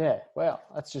 Yeah, wow,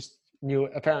 that's just new.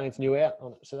 Apparently, it's new out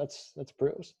on it, so that's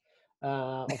brilliant.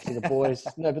 Obviously, The Boys.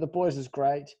 No, but The Boys is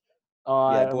great.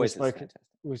 Yeah, Boys is fantastic.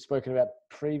 We've spoken about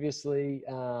previously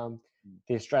the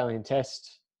Australian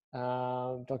Test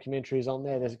documentaries on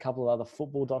there. There's a couple of other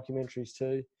football documentaries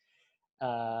too.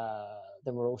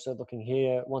 Then we're also looking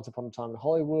here, Once Upon a Time in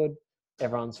Hollywood,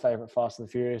 everyone's favourite Fast and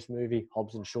the Furious movie,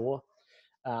 Hobbs and Shaw.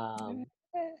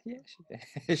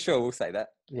 Sure, we'll say that.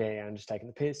 Yeah, I'm just taking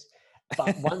the piss.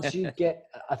 But once you get,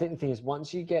 I think the thing is,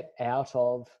 once you get out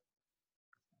of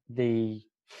the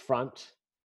front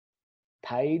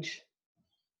page,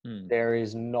 there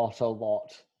is not a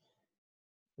lot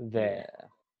there. Yeah.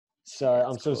 So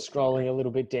I'm sort of scrolling a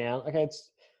little bit down. Okay,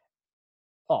 it's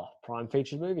Prime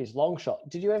featured movies. Long Shot.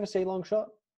 Did you ever see Long Shot?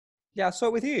 Yeah, I saw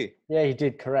it with you. Yeah, you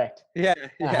did. Correct. Yeah.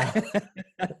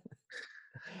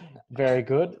 Very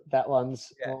good. That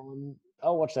one's on.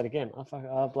 I'll watch that again.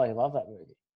 I bloody love that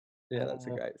movie. Yeah, that's a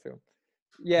great film.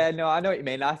 Yeah, no, I know what you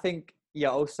mean. I think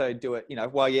also do it,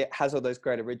 while it has all those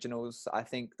great originals, I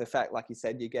think the fact, like you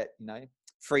said, you get,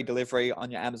 free delivery on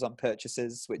your Amazon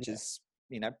purchases, which is,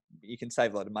 you can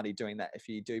save a lot of money doing that if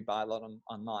you do buy a lot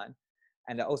online.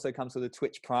 And it also comes with a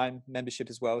Twitch Prime membership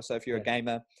as well. So if you're a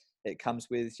gamer, it comes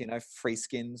with, free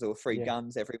skins or free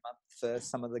guns every month for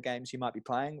some of the games you might be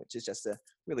playing, which is just a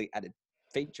really added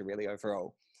feature really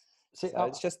overall. So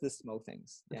it's just the small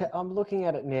things. Yeah. Okay, I'm looking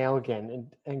at it now again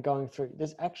and going through.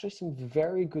 There's actually some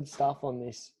very good stuff on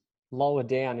this lower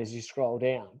down as you scroll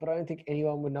down, but I don't think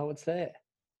anyone would know it's there.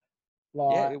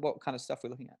 Like, what kind of stuff we're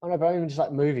looking at? I know, but even just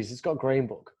like movies. It's got Green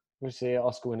Book, which is an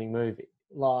Oscar-winning movie.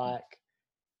 Like,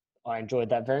 I enjoyed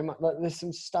that very much. Like, there's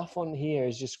some stuff on here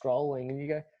as you're scrolling, and you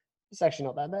go, "It's actually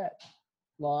not that bad."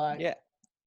 Like,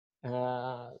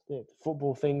 the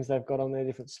football things they've got on there,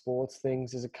 different sports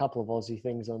things. There's a couple of Aussie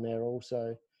things on there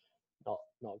also, not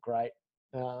great.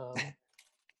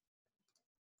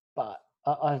 But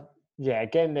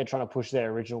again, they're trying to push their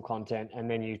original content, and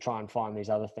then you try and find these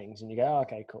other things, and you go, oh,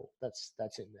 okay, cool, that's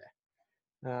in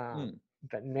there.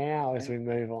 But now, as we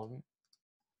move on,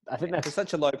 I think that's for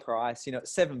such a low price.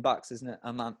 It's $7, isn't it,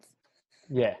 a month?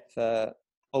 Yeah, for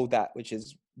all that, which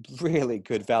is really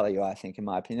good value, I think, in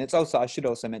my opinion. It's also, I should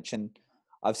also mention,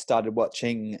 I've started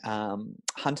watching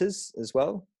Hunters as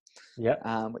well.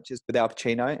 Yeah, which is with Al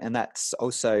Pacino, and that's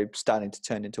also starting to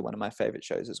turn into one of my favorite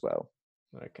shows as well.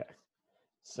 Okay.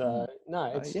 So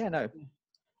no,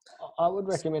 I would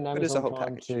recommend Amazon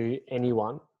Prime to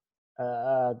anyone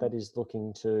that is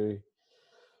looking to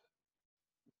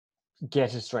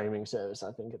get a streaming service,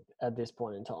 I think, at this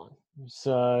point in time.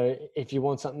 So if you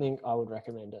want something, I would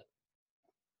recommend it.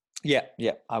 Yeah,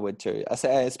 I would too. I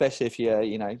say, especially if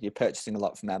you're purchasing a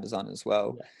lot from Amazon as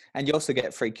well, and you also get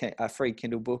a free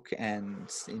Kindle book and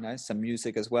some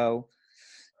music as well.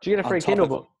 Do you get a free Kindle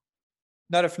book?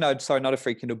 Not a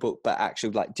free Kindle book, but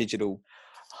actual like digital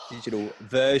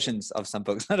versions of some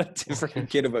books, not a different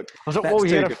Kindle book. You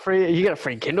get a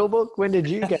free Kindle book? When did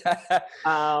you get?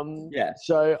 Yeah.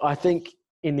 So I think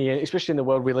especially in the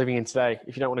world we're living in today,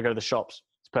 if you don't want to go to the shops,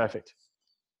 it's perfect.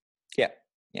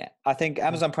 Yeah. I think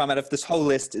Amazon Prime, out of this whole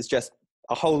list, is just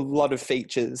a whole lot of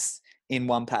features in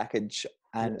one package,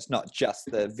 and it's not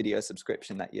just the video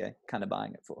subscription that you're kind of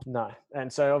buying it for. No. And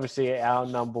so obviously our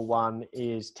number one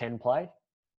is 10play.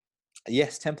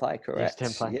 Yes, 10play, correct.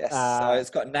 Yes, 10play. Yes. So it's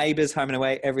got Neighbours, Home and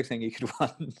Away, everything you could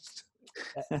want.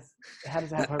 How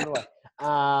does it have Home and Away?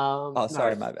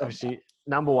 Sorry, my bad. Obviously,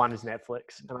 number one is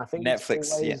Netflix, and I think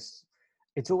Netflix.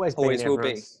 It's always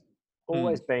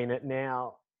been it.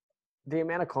 Now, the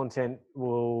amount of content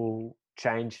will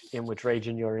change in which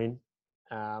region you're in.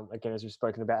 Again, as we've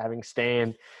spoken about, having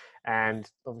Stan, and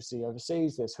obviously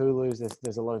overseas, there's Hulu's.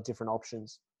 There's a lot of different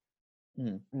options.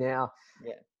 Now,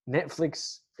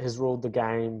 Netflix has ruled the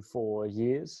game for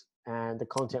years, and the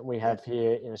content we have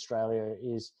here in Australia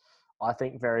is, I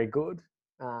think, very good.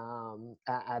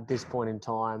 At this point in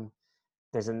time,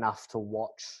 there's enough to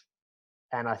watch.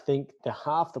 And I think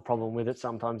half the problem with it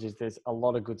sometimes is there's a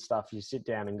lot of good stuff. You sit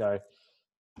down and go,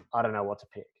 I don't know what to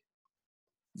pick.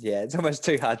 Yeah, it's almost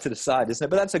too hard to decide, isn't it?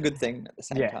 But that's a good thing at the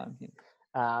same time.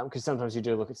 Because sometimes you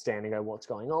do look at Stan and go, what's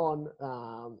going on?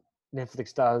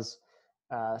 Netflix does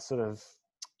sort of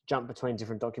jump between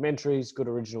different documentaries, good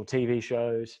original TV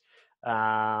shows,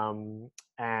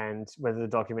 and whether the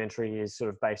documentary is sort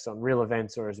of based on real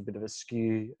events or is a bit of a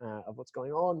skew of what's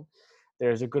going on.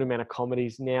 There's a good amount of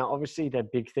comedies. Now, obviously, their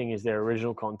big thing is their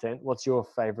original content. What's your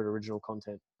favorite original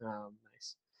content,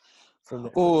 Mace?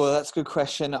 Oh, that's a good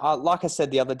question. Like I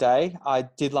said the other day, I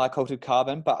did like Altered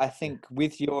Carbon, but I think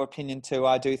with your opinion too,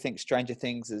 I do think Stranger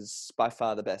Things is by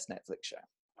far the best Netflix show.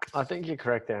 I think you're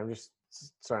correct there. I'm just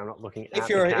sorry, I'm not looking at if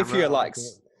you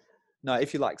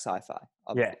like sci-fi,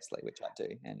 obviously, which I do,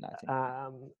 and I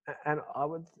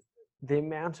think the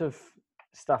amount of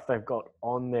stuff they've got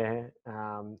on there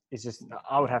is just,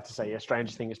 I would have to say,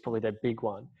 Stranger Things is probably their big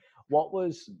one. What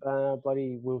was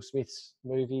bloody Will Smith's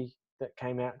movie that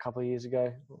came out a couple of years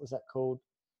ago? What was that called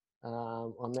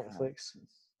on Netflix?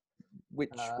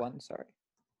 Which one? Sorry.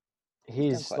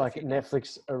 His like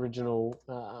Netflix original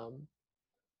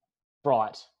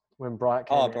Bright, when Bright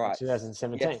came out in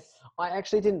 2017. Yes. I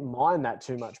actually didn't mind that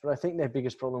too much, but I think their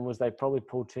biggest problem was they probably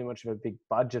pulled too much of a big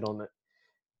budget on it.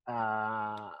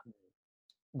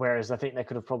 Whereas I think they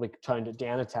could have probably toned it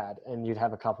down a tad and you'd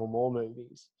have a couple more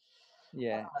movies.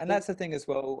 Yeah. And that's the thing as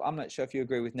well. I'm not sure if you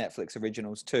agree with Netflix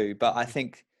originals too, but I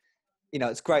think,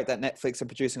 it's great that Netflix are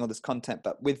producing all this content,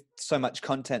 but with so much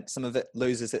content, some of it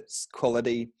loses its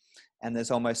quality and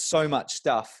there's almost so much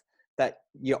stuff that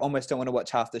you almost don't want to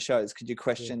watch half the shows because you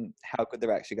question how good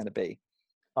they're actually going to be.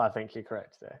 I think you're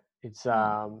correct there. It's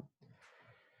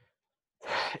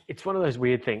one of those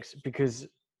weird things because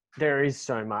there is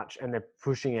so much and they're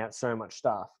pushing out so much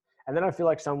stuff. And then I feel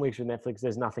like some weeks with Netflix,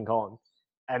 there's nothing on.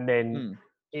 And then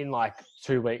in like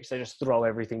 2 weeks, they just throw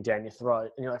everything down your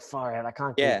throat. And you're like, far out, I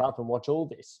can't keep up and watch all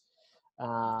this.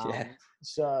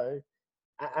 So,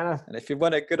 and if you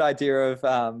want a good idea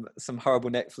of some horrible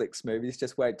Netflix movies,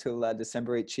 just wait till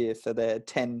December each year for their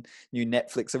 10 new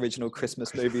Netflix original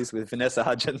Christmas movies with Vanessa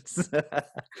Hudgens.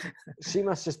 She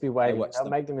must just be waiting. I'll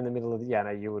make them in the middle of no,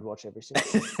 you would watch every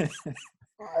single one.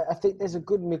 I think there's a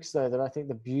good mix though, that I think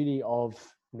the beauty of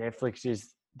Netflix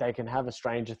is they can have a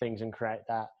Stranger Things and create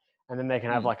that. And then they can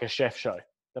have like a chef show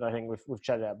that I think we've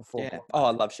chatted about before. Yeah. Oh,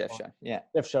 I love Chef Show. Yeah.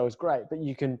 Chef Show is great, but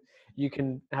you can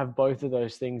have both of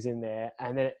those things in there,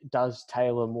 and then it does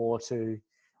tailor more to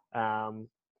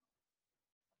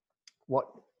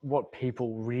what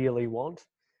people really want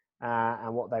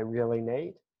and what they really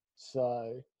need.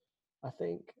 So I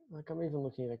think, like, I'm even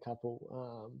looking at a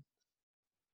couple.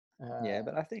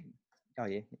 But I think, No,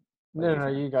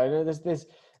 you go. No,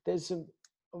 there's some,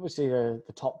 obviously the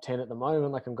top 10 at the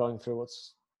moment. Like, I'm going through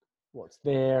what's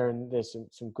there, and there's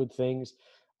some good things.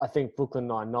 I think Brooklyn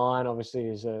Nine-Nine obviously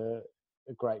is a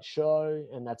great show,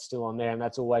 and that's still on there, and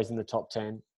that's always in the top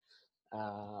 10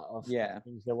 of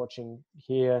things they're watching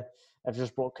here. They've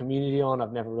just brought Community on.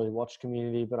 I've never really watched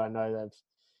Community, but I know they've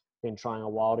been trying a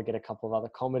while to get a couple of other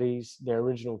comedies. Their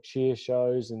original Cheer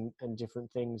shows and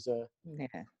different things.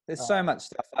 There's so much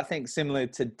stuff. I think similar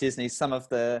to Disney, some of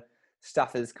the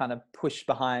stuff is kind of pushed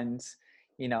behind,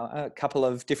 a couple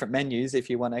of different menus if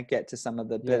you want to get to some of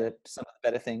the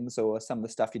better things, or some of the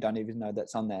stuff you don't even know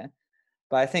that's on there.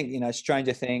 But I think,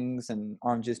 Stranger Things and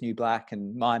Orange is New Black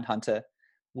and Mindhunter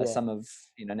are some of,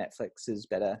 Netflix's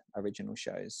better original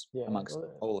shows amongst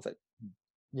all of it.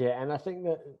 Yeah, and I think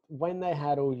that when they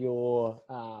had all your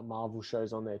Marvel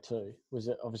shows on there too, was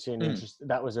it obviously an interest.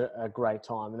 That was a great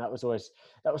time, and that was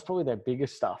probably their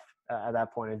biggest stuff at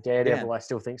that point. And Daredevil, I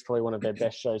still think, is probably one of their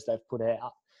best shows they've put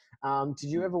out. Did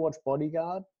you ever watch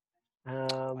Bodyguard?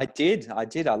 I did.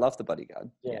 I love The Bodyguard.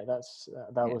 Yeah,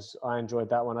 I enjoyed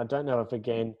that one. I don't know if,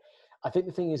 again, I think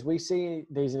the thing is we see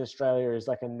these in Australia as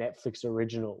like a Netflix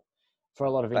original. For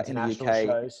a lot of international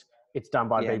shows, it's done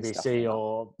by BBC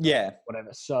or whatever.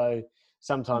 So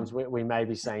sometimes we may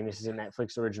be saying this is a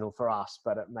Netflix original for us,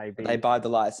 but it may be... They buy the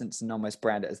license and almost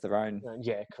brand it as their own.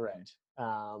 Yeah, correct.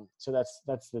 So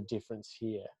that's the difference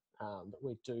here that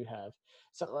we do have.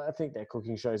 So I think their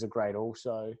cooking shows are great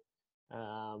also.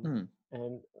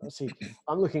 And let's see,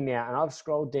 I'm looking now and I've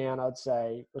scrolled down, let's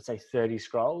say 30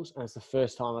 scrolls, and it's the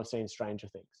first time I've seen Stranger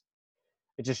Things.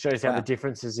 It just shows how the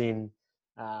differences in,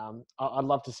 I'd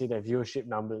love to see their viewership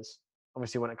numbers,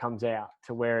 obviously, when it comes out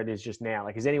to where it is just now.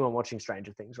 Like, is anyone watching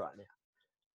Stranger Things right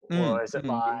now? Or is it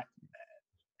like,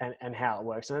 and how it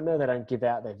works? And I know they don't give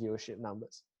out their viewership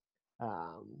numbers.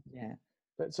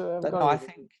 But so I've got I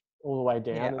think all the way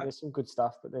down, and there's some good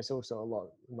stuff, but there's also a lot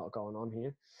not going on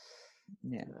here.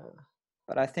 Yeah.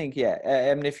 But I think,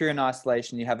 I mean, if you're in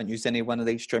isolation, you haven't used any one of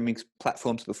these streaming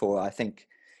platforms before, I think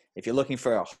if you're looking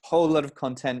for a whole lot of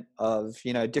content of,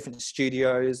 different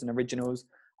studios and originals,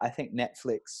 I think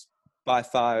Netflix, by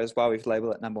far, is why we've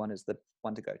labeled it number one, is the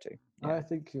one to go to. Yeah. I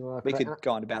think you are. We could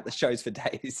go on about the shows for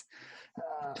days.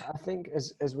 I think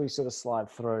as we sort of slide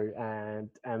through and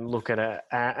look at it,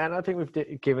 and I think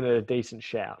we've given it a decent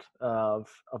shout of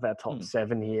our top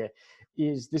 7 here,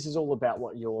 this is all about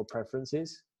what your preference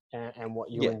is and what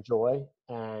you enjoy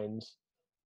and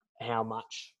how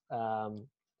much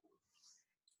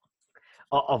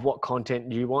of what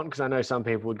content you want. Because I know some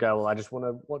people would go, well, I just want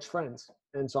to watch Friends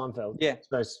and Seinfeld. Yeah.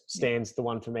 So Stan's the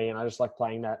one for me, and I just like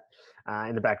playing that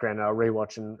in the background, and I'll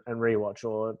rewatch and rewatch.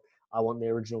 Or I want the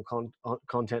original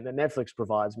content that Netflix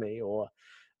provides me, or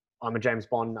I'm a James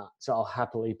Bond nut, so I'll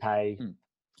happily pay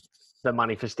the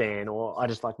money for Stan, or I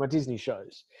just like my Disney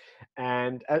shows.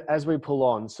 And as we pull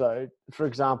on, so for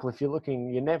example, if you're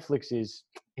looking, your Netflix is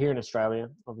here in Australia,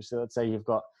 obviously, let's say you've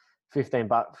got $15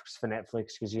 for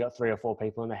Netflix because you've got 3 or 4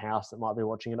 people in the house that might be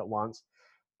watching it at once.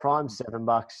 Prime's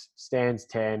 $7, Stan's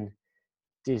 10,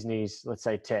 Disney's, let's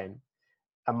say 10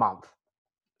 a month.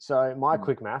 So my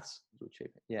quick maths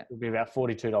would be about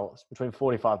 $42, between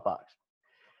 $45.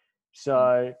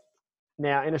 So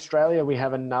now in Australia, we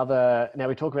have now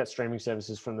we talk about streaming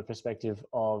services from the perspective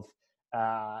of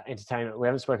entertainment. We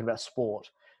haven't spoken about sport,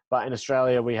 but in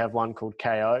Australia, we have one called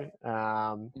KO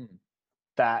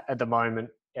that at the moment,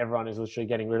 everyone is literally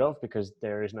getting rid of because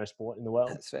there is no sport in the world.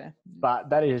 That's fair. But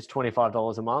that is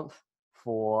 $25 a month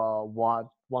for one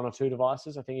or 2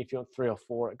 devices. I think if you want 3 or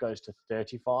 4, it goes to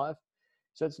 $35.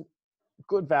 So it's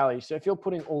good value. So if you're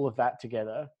putting all of that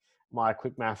together, my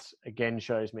quick maths again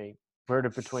shows me we're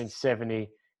at between $70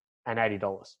 and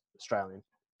 $80 Australian.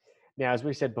 Now, as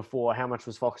we said before, how much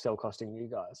was Foxtel costing you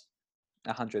guys?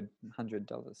 $100,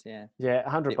 yeah. Yeah,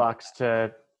 $100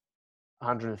 to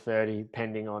 $130,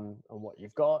 depending on what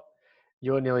you've got.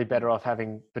 You're nearly better off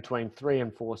having between 3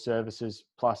 and 4 services,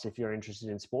 plus if you're interested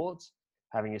in sports,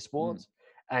 having your sports,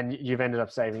 and you've ended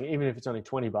up saving, even if it's only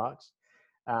 $20,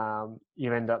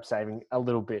 you end up saving a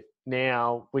little bit.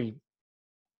 Now, we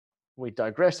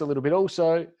digress a little bit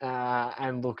also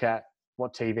and look at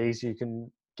what TVs you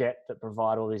can get that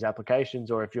provide all these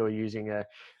applications, or if you're using a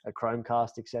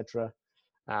Chromecast, etc.,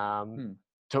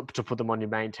 to put them on your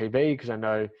main TV, because I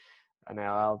know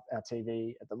our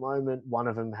TV at the moment, one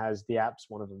of them has the apps,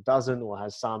 one of them doesn't, or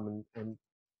has some and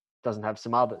doesn't have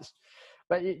some others.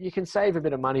 But you can save a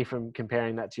bit of money from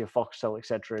comparing that to your Foxtel,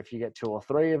 etc. If you get 2 or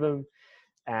 3 of them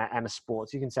and a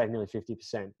sports, you can save nearly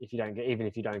 50% if you don't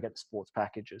get the sports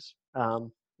packages. But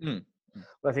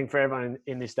I think for everyone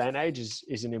in this day and age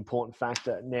is an important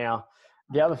factor. Now,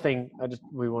 the other thing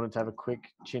we wanted to have a quick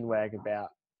chin wag about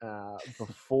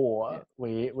before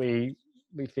we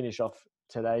finish off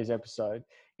today's episode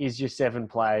is your 7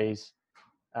 plays,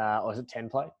 or is it 10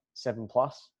 play? 7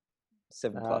 plus?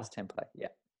 7 plus 10 play, yeah.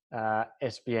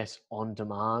 SBS On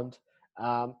Demand.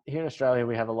 Here in Australia,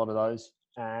 we have a lot of those.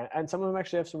 And some of them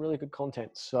actually have some really good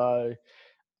content. So,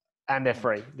 and they're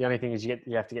free. The only thing is you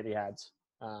have to get the ads.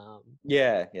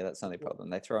 Yeah, that's the only problem.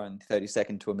 They throw in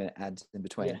 30-second to a minute ads in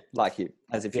between,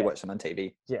 as if you watch them on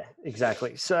TV. Yeah,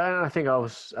 exactly. So I think I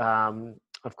was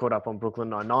I've caught up on Brooklyn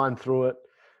Nine-Nine through it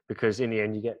because in the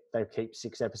end they keep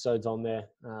 6 episodes on there.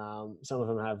 Some of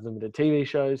them have limited TV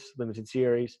shows, limited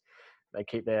series. They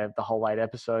keep the whole 8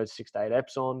 episodes, 6 to 8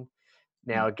 eps on.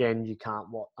 Now, again, you can't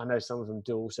I know some of them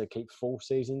do also keep full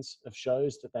seasons of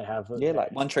shows that they have. Yeah,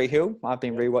 like One Tree Hill. I've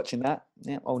been rewatching that.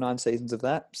 Yeah, all 9 seasons of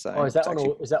that. So is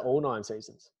that all 9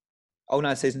 seasons? All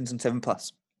 9 seasons and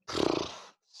 7+.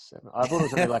 7. I thought it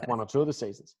was only like 1 or 2 of the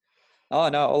seasons. Oh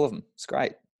no, all of them. It's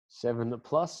great.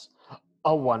 7+.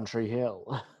 Oh, One Tree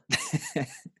Hill.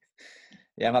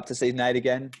 Yeah, I'm up to season 8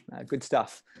 again. Good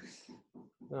stuff.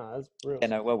 No, that's brilliant.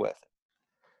 Yeah, no, well worth it.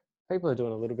 People are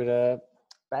doing a little bit of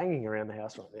banging around the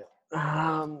house right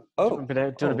now. Doing a bit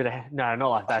of no, not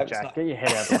like that, Jack. Get your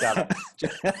head out the gutter.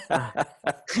 I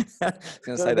was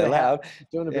going to say that loud.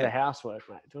 Doing a bit of housework,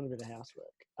 mate. Doing a bit of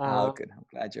housework. Good. I'm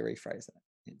glad you rephrased that.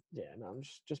 Yeah, no, I'm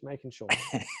just making sure.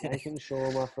 Making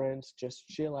sure, my friends, just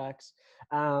chillax.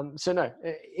 So no,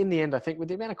 in the end, I think with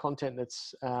the amount of content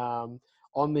that's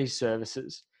on these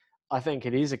services, I think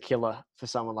it is a killer for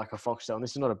someone like a Foxtel. And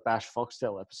this is not a bash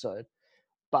Foxtel episode,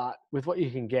 but with what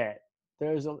you can get,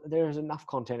 there is enough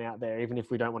content out there, even if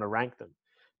we don't want to rank them,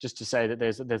 just to say that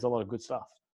there's a lot of good stuff.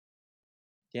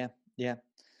 Yeah.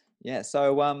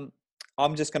 So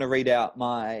I'm just going to read out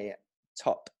my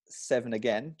top 7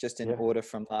 again, just in order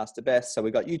from last to best. So we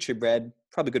got YouTube Red,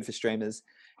 probably good for streamers.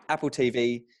 Apple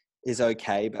TV is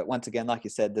okay, but once again, like you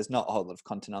said, there's not a whole lot of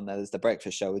content on there. There's The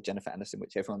Breakfast Show with Jennifer Aniston,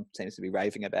 which everyone seems to be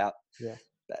raving about. Yeah.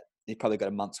 But you probably got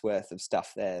a month's worth of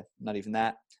stuff there. Not even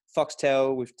that.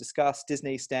 Foxtel, we've discussed,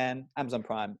 Disney, Stan, Amazon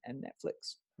Prime, and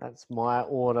Netflix. That's my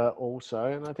order also.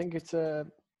 And I think it's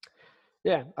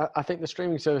I think the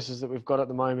streaming services that we've got at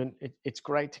the moment, it's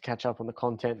great to catch up on the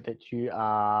content that you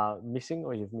are missing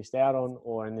or you've missed out on,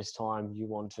 or in this time you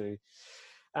want to,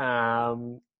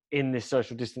 in this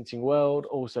social distancing world.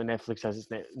 Also, Netflix has its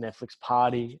Netflix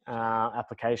Party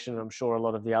application. I'm sure a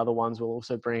lot of the other ones will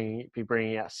also be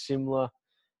bringing out similar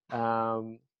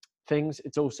things.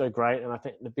 It's also great. And I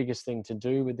think the biggest thing to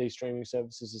do with these streaming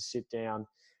services is sit down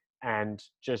and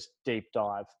just deep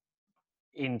dive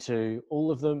into all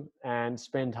of them and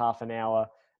spend half an hour,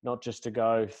 not just to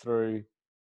go through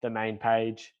the main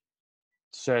page,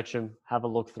 search them, have a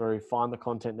look through, find the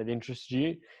content that interests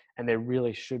you. And there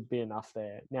really should be enough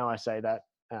there. Now I say that,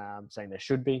 saying there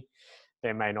should be,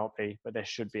 there may not be, but there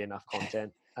should be enough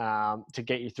content to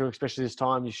get you through, especially this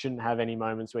time. You shouldn't have any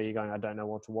moments where you're going, I don't know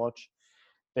what to watch.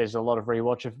 There's a lot of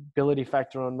rewatchability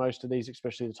factor on most of these,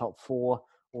 especially the top 4.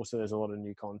 Also, there's a lot of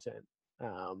new content.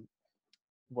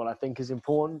 What I think is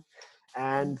important,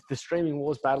 and the streaming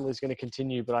wars battle is going to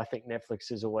continue, but I think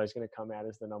Netflix is always going to come out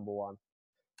as the number one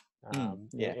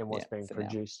in what's being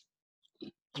produced.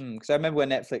 Because I remember when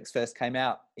Netflix first came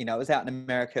out, it was out in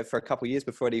America for a couple of years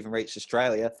before it even reached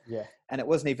Australia. Yeah. And it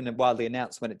wasn't even widely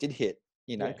announced when it did hit,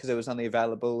 because it was only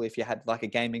available if you had like a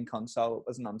gaming console. It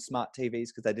wasn't on smart TVs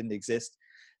because they didn't exist.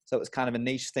 So it was kind of a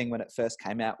niche thing when it first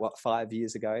came out, 5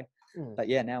 years ago. But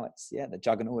now it's, the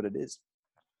juggernaut it is.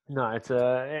 No,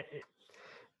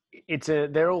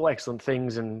 they're all excellent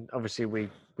things, and obviously we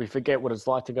forget what it's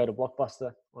like to go to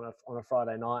Blockbuster on a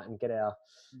Friday night and get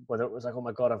whether it was like, oh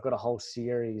my God, I've got a whole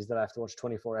series that I have to watch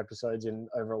 24 episodes in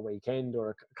over a weekend, or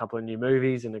a couple of new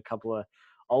movies and a couple of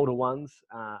older ones.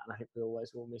 And I think we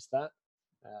always will miss that.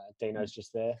 Dino's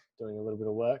just there doing a little bit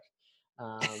of work.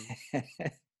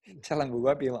 Tell him we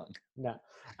won't be long. No.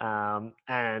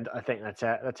 And I think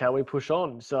that's how we push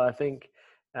on. So I think,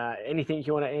 anything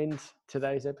you want to end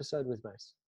today's episode with,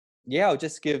 Mace? Yeah, I'll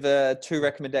just give 2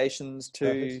 recommendations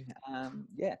to,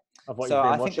 Of what so you've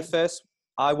been I watching? think the first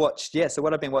I watched, so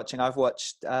what I've been watching, I've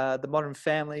watched the Modern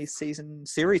Family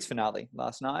series finale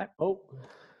last night. Oh.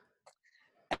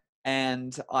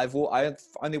 And I've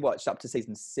only watched up to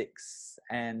season 6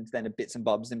 and then a bits and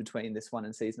bobs in between this one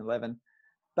and season 11.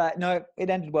 But no, it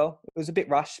ended well. It was a bit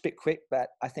rushed, a bit quick, but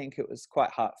I think it was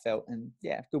quite heartfelt and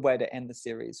good way to end the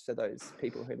series for those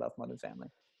people who love Modern Family.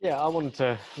 Yeah, I wanted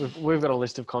to. We've got a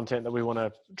list of content that we want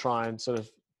to try and sort of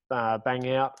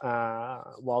bang out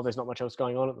while there's not much else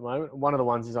going on at the moment. One of the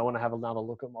ones is I want to have another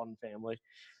look at Modern Family.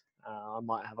 I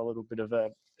might have a little bit of a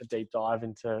deep dive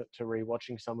into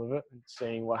rewatching some of it and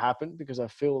seeing what happened, because I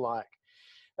feel like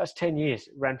that's 10 years.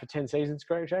 It ran for 10 seasons,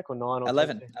 correct, Jack? Or 9 or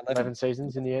 11. 11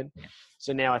 seasons in the end. Yeah.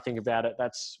 So now I think about it,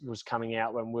 was coming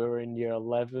out when we were in year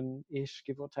 11-ish,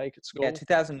 give or take, at school. Yeah,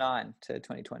 2009 to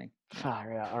 2020.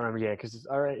 Far out. I remember, because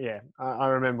I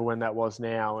remember when that was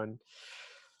now, and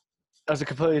it was a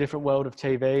completely different world of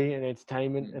TV and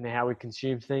entertainment and how we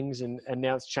consume things, and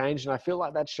now it's changed. And I feel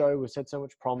like that show was had so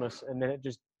much promise, and then it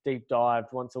just deep dived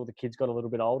once all the kids got a little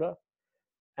bit older.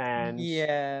 And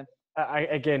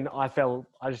I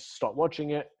just stopped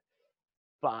watching it.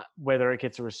 But whether it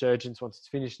gets a resurgence once it's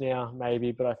finished now,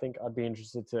 maybe. But I think I'd be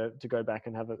interested to go back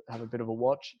and have a bit of a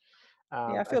watch.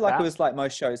 I feel like it was like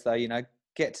most shows, though.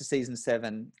 Get to season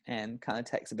 7 and kind of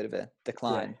takes a bit of a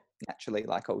decline naturally.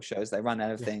 Like all shows, they run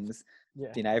out of things. Yeah.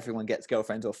 Everyone gets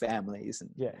girlfriends or families, and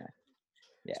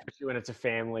especially when it's a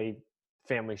family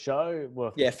show.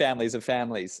 Well, families of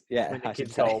families. Yeah, when the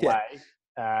kids go away,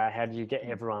 how do you get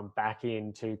everyone back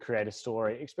in to create a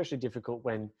story? Especially difficult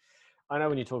when I know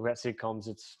when you talk about sitcoms,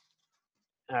 it's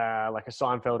like a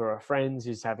Seinfeld or a Friends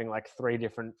is having like 3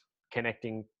 different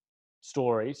connecting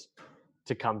stories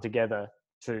to come together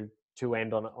to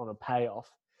end on a payoff.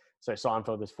 So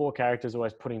Seinfeld, there's 4 characters,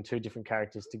 always putting 2 different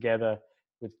characters together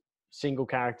with single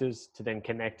characters to then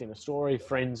connect in a story.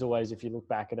 Friends, always, if you look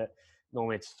back at it,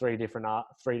 normally it's 3 different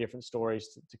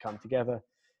stories to come together.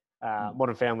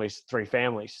 Modern Family's 3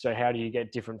 families. So how do you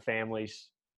get different families?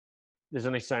 There's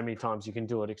only so many times you can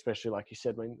do it, especially like you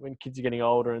said, when kids are getting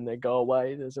older and they go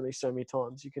away, there's only so many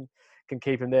times you can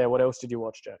keep them there. What else did you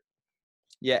watch, Jack?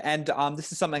 Yeah, and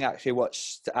this is something I actually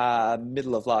watched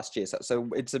middle of last year. So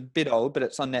it's a bit old, but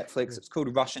it's on Netflix. It's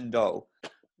called Russian Doll.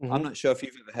 Mm-hmm. I'm not sure if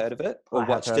you've ever heard of it or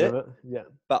watched it. Yeah.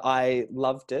 But I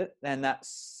loved it. And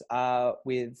that's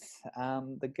with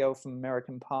the girl from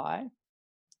American Pie.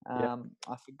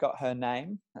 I forgot her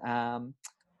name.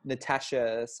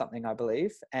 Natasha something, I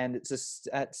believe. And it's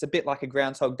a bit like a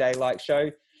Groundhog Day-like show.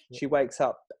 Yeah. She wakes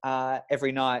up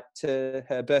every night to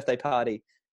her birthday party,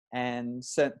 and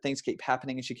certain things keep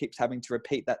happening, and she keeps having to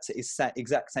repeat that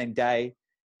exact same day,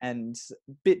 and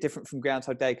a bit different from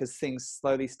Groundhog Day because things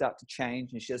slowly start to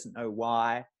change and she doesn't know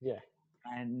why. Yeah.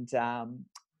 And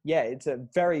it's a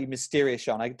very mysterious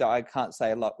show. I can't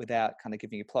say a lot without kind of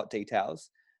giving you plot details,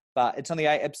 but it's only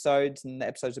 8 episodes, and the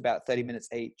episodes are about 30 minutes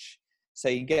each. So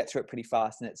you can get through it pretty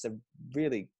fast, and it's a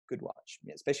really good watch,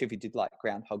 especially if you did like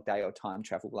Groundhog Day or time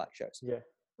travel like shows. Yeah.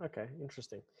 Okay,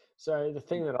 interesting. So the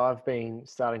thing that I've been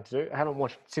starting to do, I haven't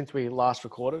watched since we last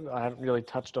recorded. I haven't really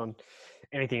touched on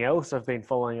anything else. I've been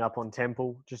following up on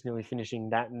Temple, just nearly finishing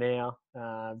that now,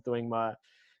 doing my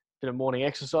bit of morning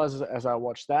exercises as I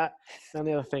watch that. And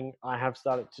the other thing I have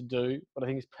started to do, but I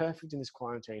think is perfect in this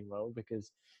quarantine world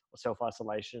because or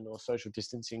self-isolation or social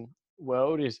distancing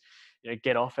world is,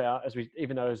 get off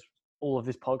even though all of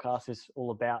this podcast is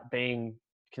all about being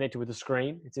connected with the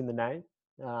screen. It's in the name.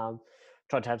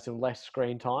 Tried to have some less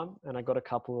screen time, and I got a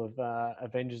couple of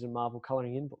Avengers and Marvel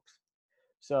coloring in books.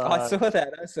 So I saw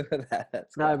that.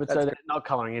 They're not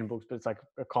coloring in books, but it's like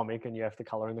a comic, and you have to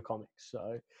color in the comics.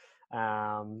 So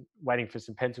waiting for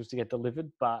some pencils to get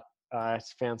delivered, but I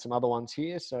found some other ones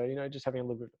here. So just having a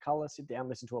little bit of color, sit down,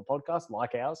 listen to a podcast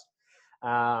like ours,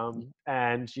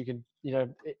 and you can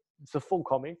it's a full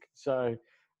comic. So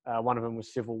one of them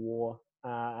was Civil War,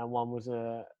 and one was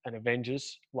an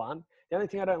Avengers one. The only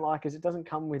thing I don't like is it doesn't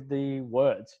come with the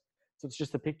words. So it's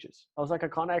just the pictures. I was like, I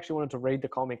kind of actually wanted to read the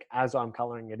comic as I'm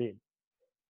coloring it in.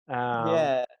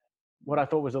 What I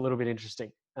thought was a little bit interesting.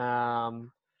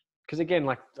 Because again,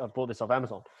 like I bought this off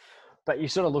Amazon, but you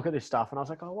sort of look at this stuff and I was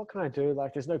like, oh, what can I do?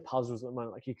 Like there's no puzzles at the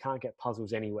moment. Like you can't get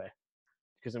puzzles anywhere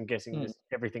because I'm guessing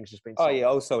everything's just been sold. Oh yeah,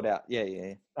 all sold out.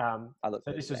 Yeah. So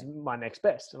this was my next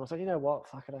best. And I was like, you know what?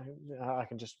 Fuck it. I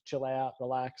can just chill out,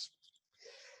 relax.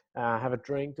 Have a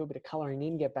drink, do a bit of colouring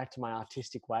in, get back to my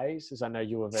artistic ways, as I know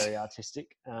you were very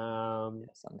artistic. Yes, I'm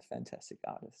a fantastic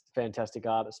artist. Fantastic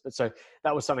artist. But so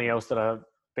that was something else that I've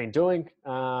been doing.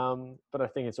 But I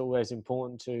think it's always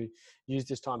important to use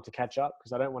this time to catch up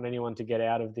because I don't want anyone to get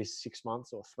out of this 6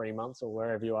 months or 3 months or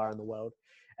wherever you are in the world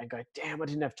and go, damn, I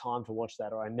didn't have time to watch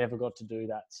that or I never got to do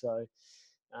that. So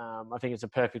I think it's a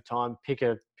perfect time. Pick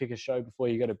a show before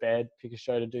you go to bed. Pick a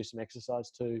show to do some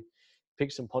exercise to. Pick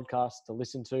some podcasts to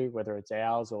listen to, whether it's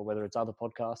ours or whether it's other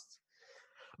podcasts,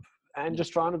 and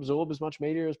just try and absorb as much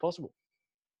media as possible.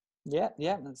 Yeah,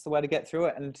 that's the way to get through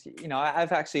it. And,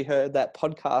 I've actually heard that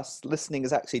podcast listening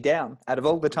is actually down out of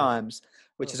all the times,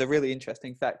 which is a really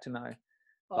interesting fact to know.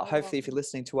 But hopefully if you're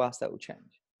listening to us, that will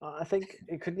change. I think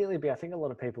it could nearly be, I think a lot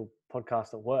of people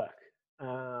podcast at work.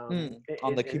 On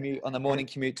the morning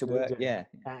commute to work, yeah.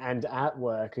 And at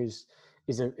work is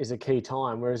a key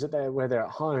time, whereas where they're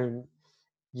at home,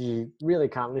 you really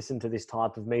can't listen to this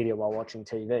type of media while watching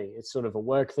TV. It's sort of a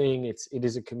work thing. It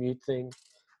is a commute thing.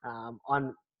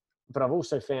 But I've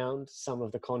also found some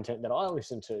of the content that I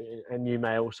listen to, and you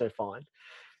may also find,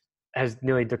 has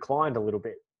nearly declined a little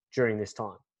bit during this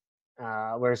time.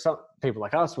 Whereas some people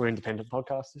like us, we're independent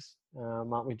podcasters,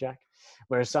 aren't we, Jack?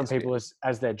 Whereas some people,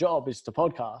 as their job is to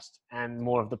podcast, and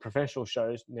more of the professional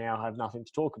shows now have nothing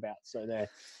to talk about. So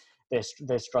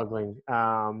they're struggling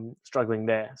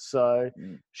there. So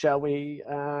shall we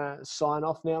sign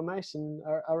off now, Mason?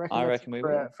 I reckon we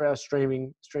will. For our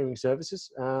streaming services.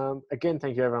 Again,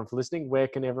 thank you everyone for listening. Where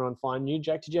can everyone find you,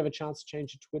 Jack? Did you have a chance to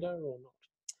change your Twitter or not?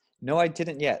 No, I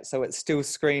didn't yet. So it's still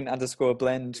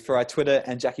screen_blend for our Twitter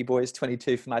and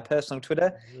JackieBoys22 for my personal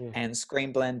Twitter and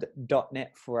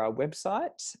screenblend.net for our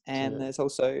website. And there's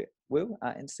also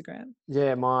Instagram.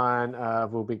 Yeah, mine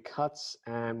will be Cuts,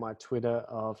 and my Twitter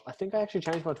I think I actually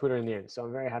changed my Twitter in the end. So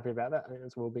I'm very happy about that. I think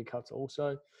it's will be Cuts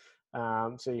also.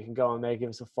 So you can go on there, give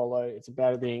us a follow. It's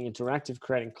about it being interactive,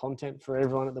 creating content for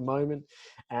everyone at the moment,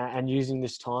 and using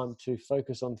this time to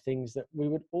focus on things that we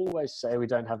would always say we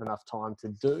don't have enough time to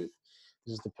do.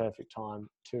 This is the perfect time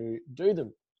to do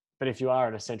them. But if you are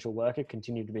an essential worker,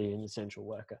 continue to be an essential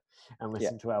worker and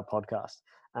listen to our podcast.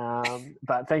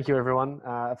 But thank you, everyone,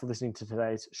 for listening to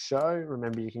today's show.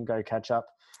 Remember, you can go catch up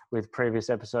with previous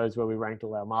episodes where we ranked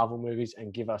all our Marvel movies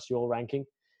and give us your ranking.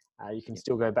 You can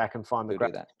still go back and find the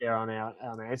graphic there on our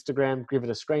Instagram. Give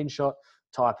it a screenshot,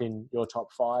 type in your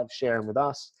top 5, share them with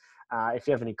us. If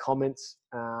you have any comments,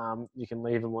 you can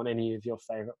leave them on any of your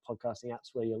favorite podcasting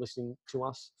apps where you're listening to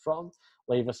us from.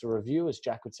 Leave us a review. As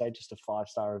Jack would say, just a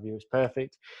 5-star review is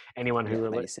perfect. Anyone who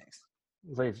leave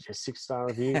a 6-star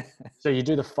review. So you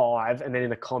do the 5, and then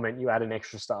in the comment, you add an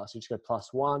extra star. So you just go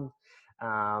 +1.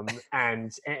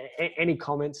 And any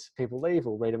comments people leave,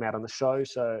 we'll read them out on the show.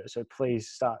 So please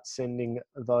start sending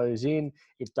those in.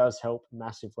 It does help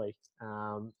massively.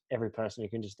 Every person who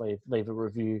can just leave a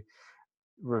review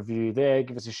there,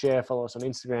 give us a share, follow us on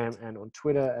Instagram and on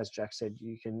Twitter. As Jack said,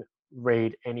 you can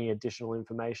read any additional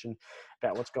information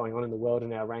about what's going on in the world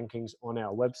and our rankings on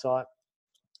our website.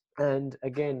 And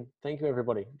again, thank you,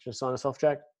 everybody. Just sign us off,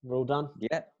 Jack. We're all done.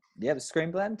 Yeah,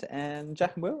 Screenblend and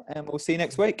Jack and Will, and we'll see you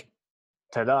next week.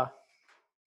 Ta-da.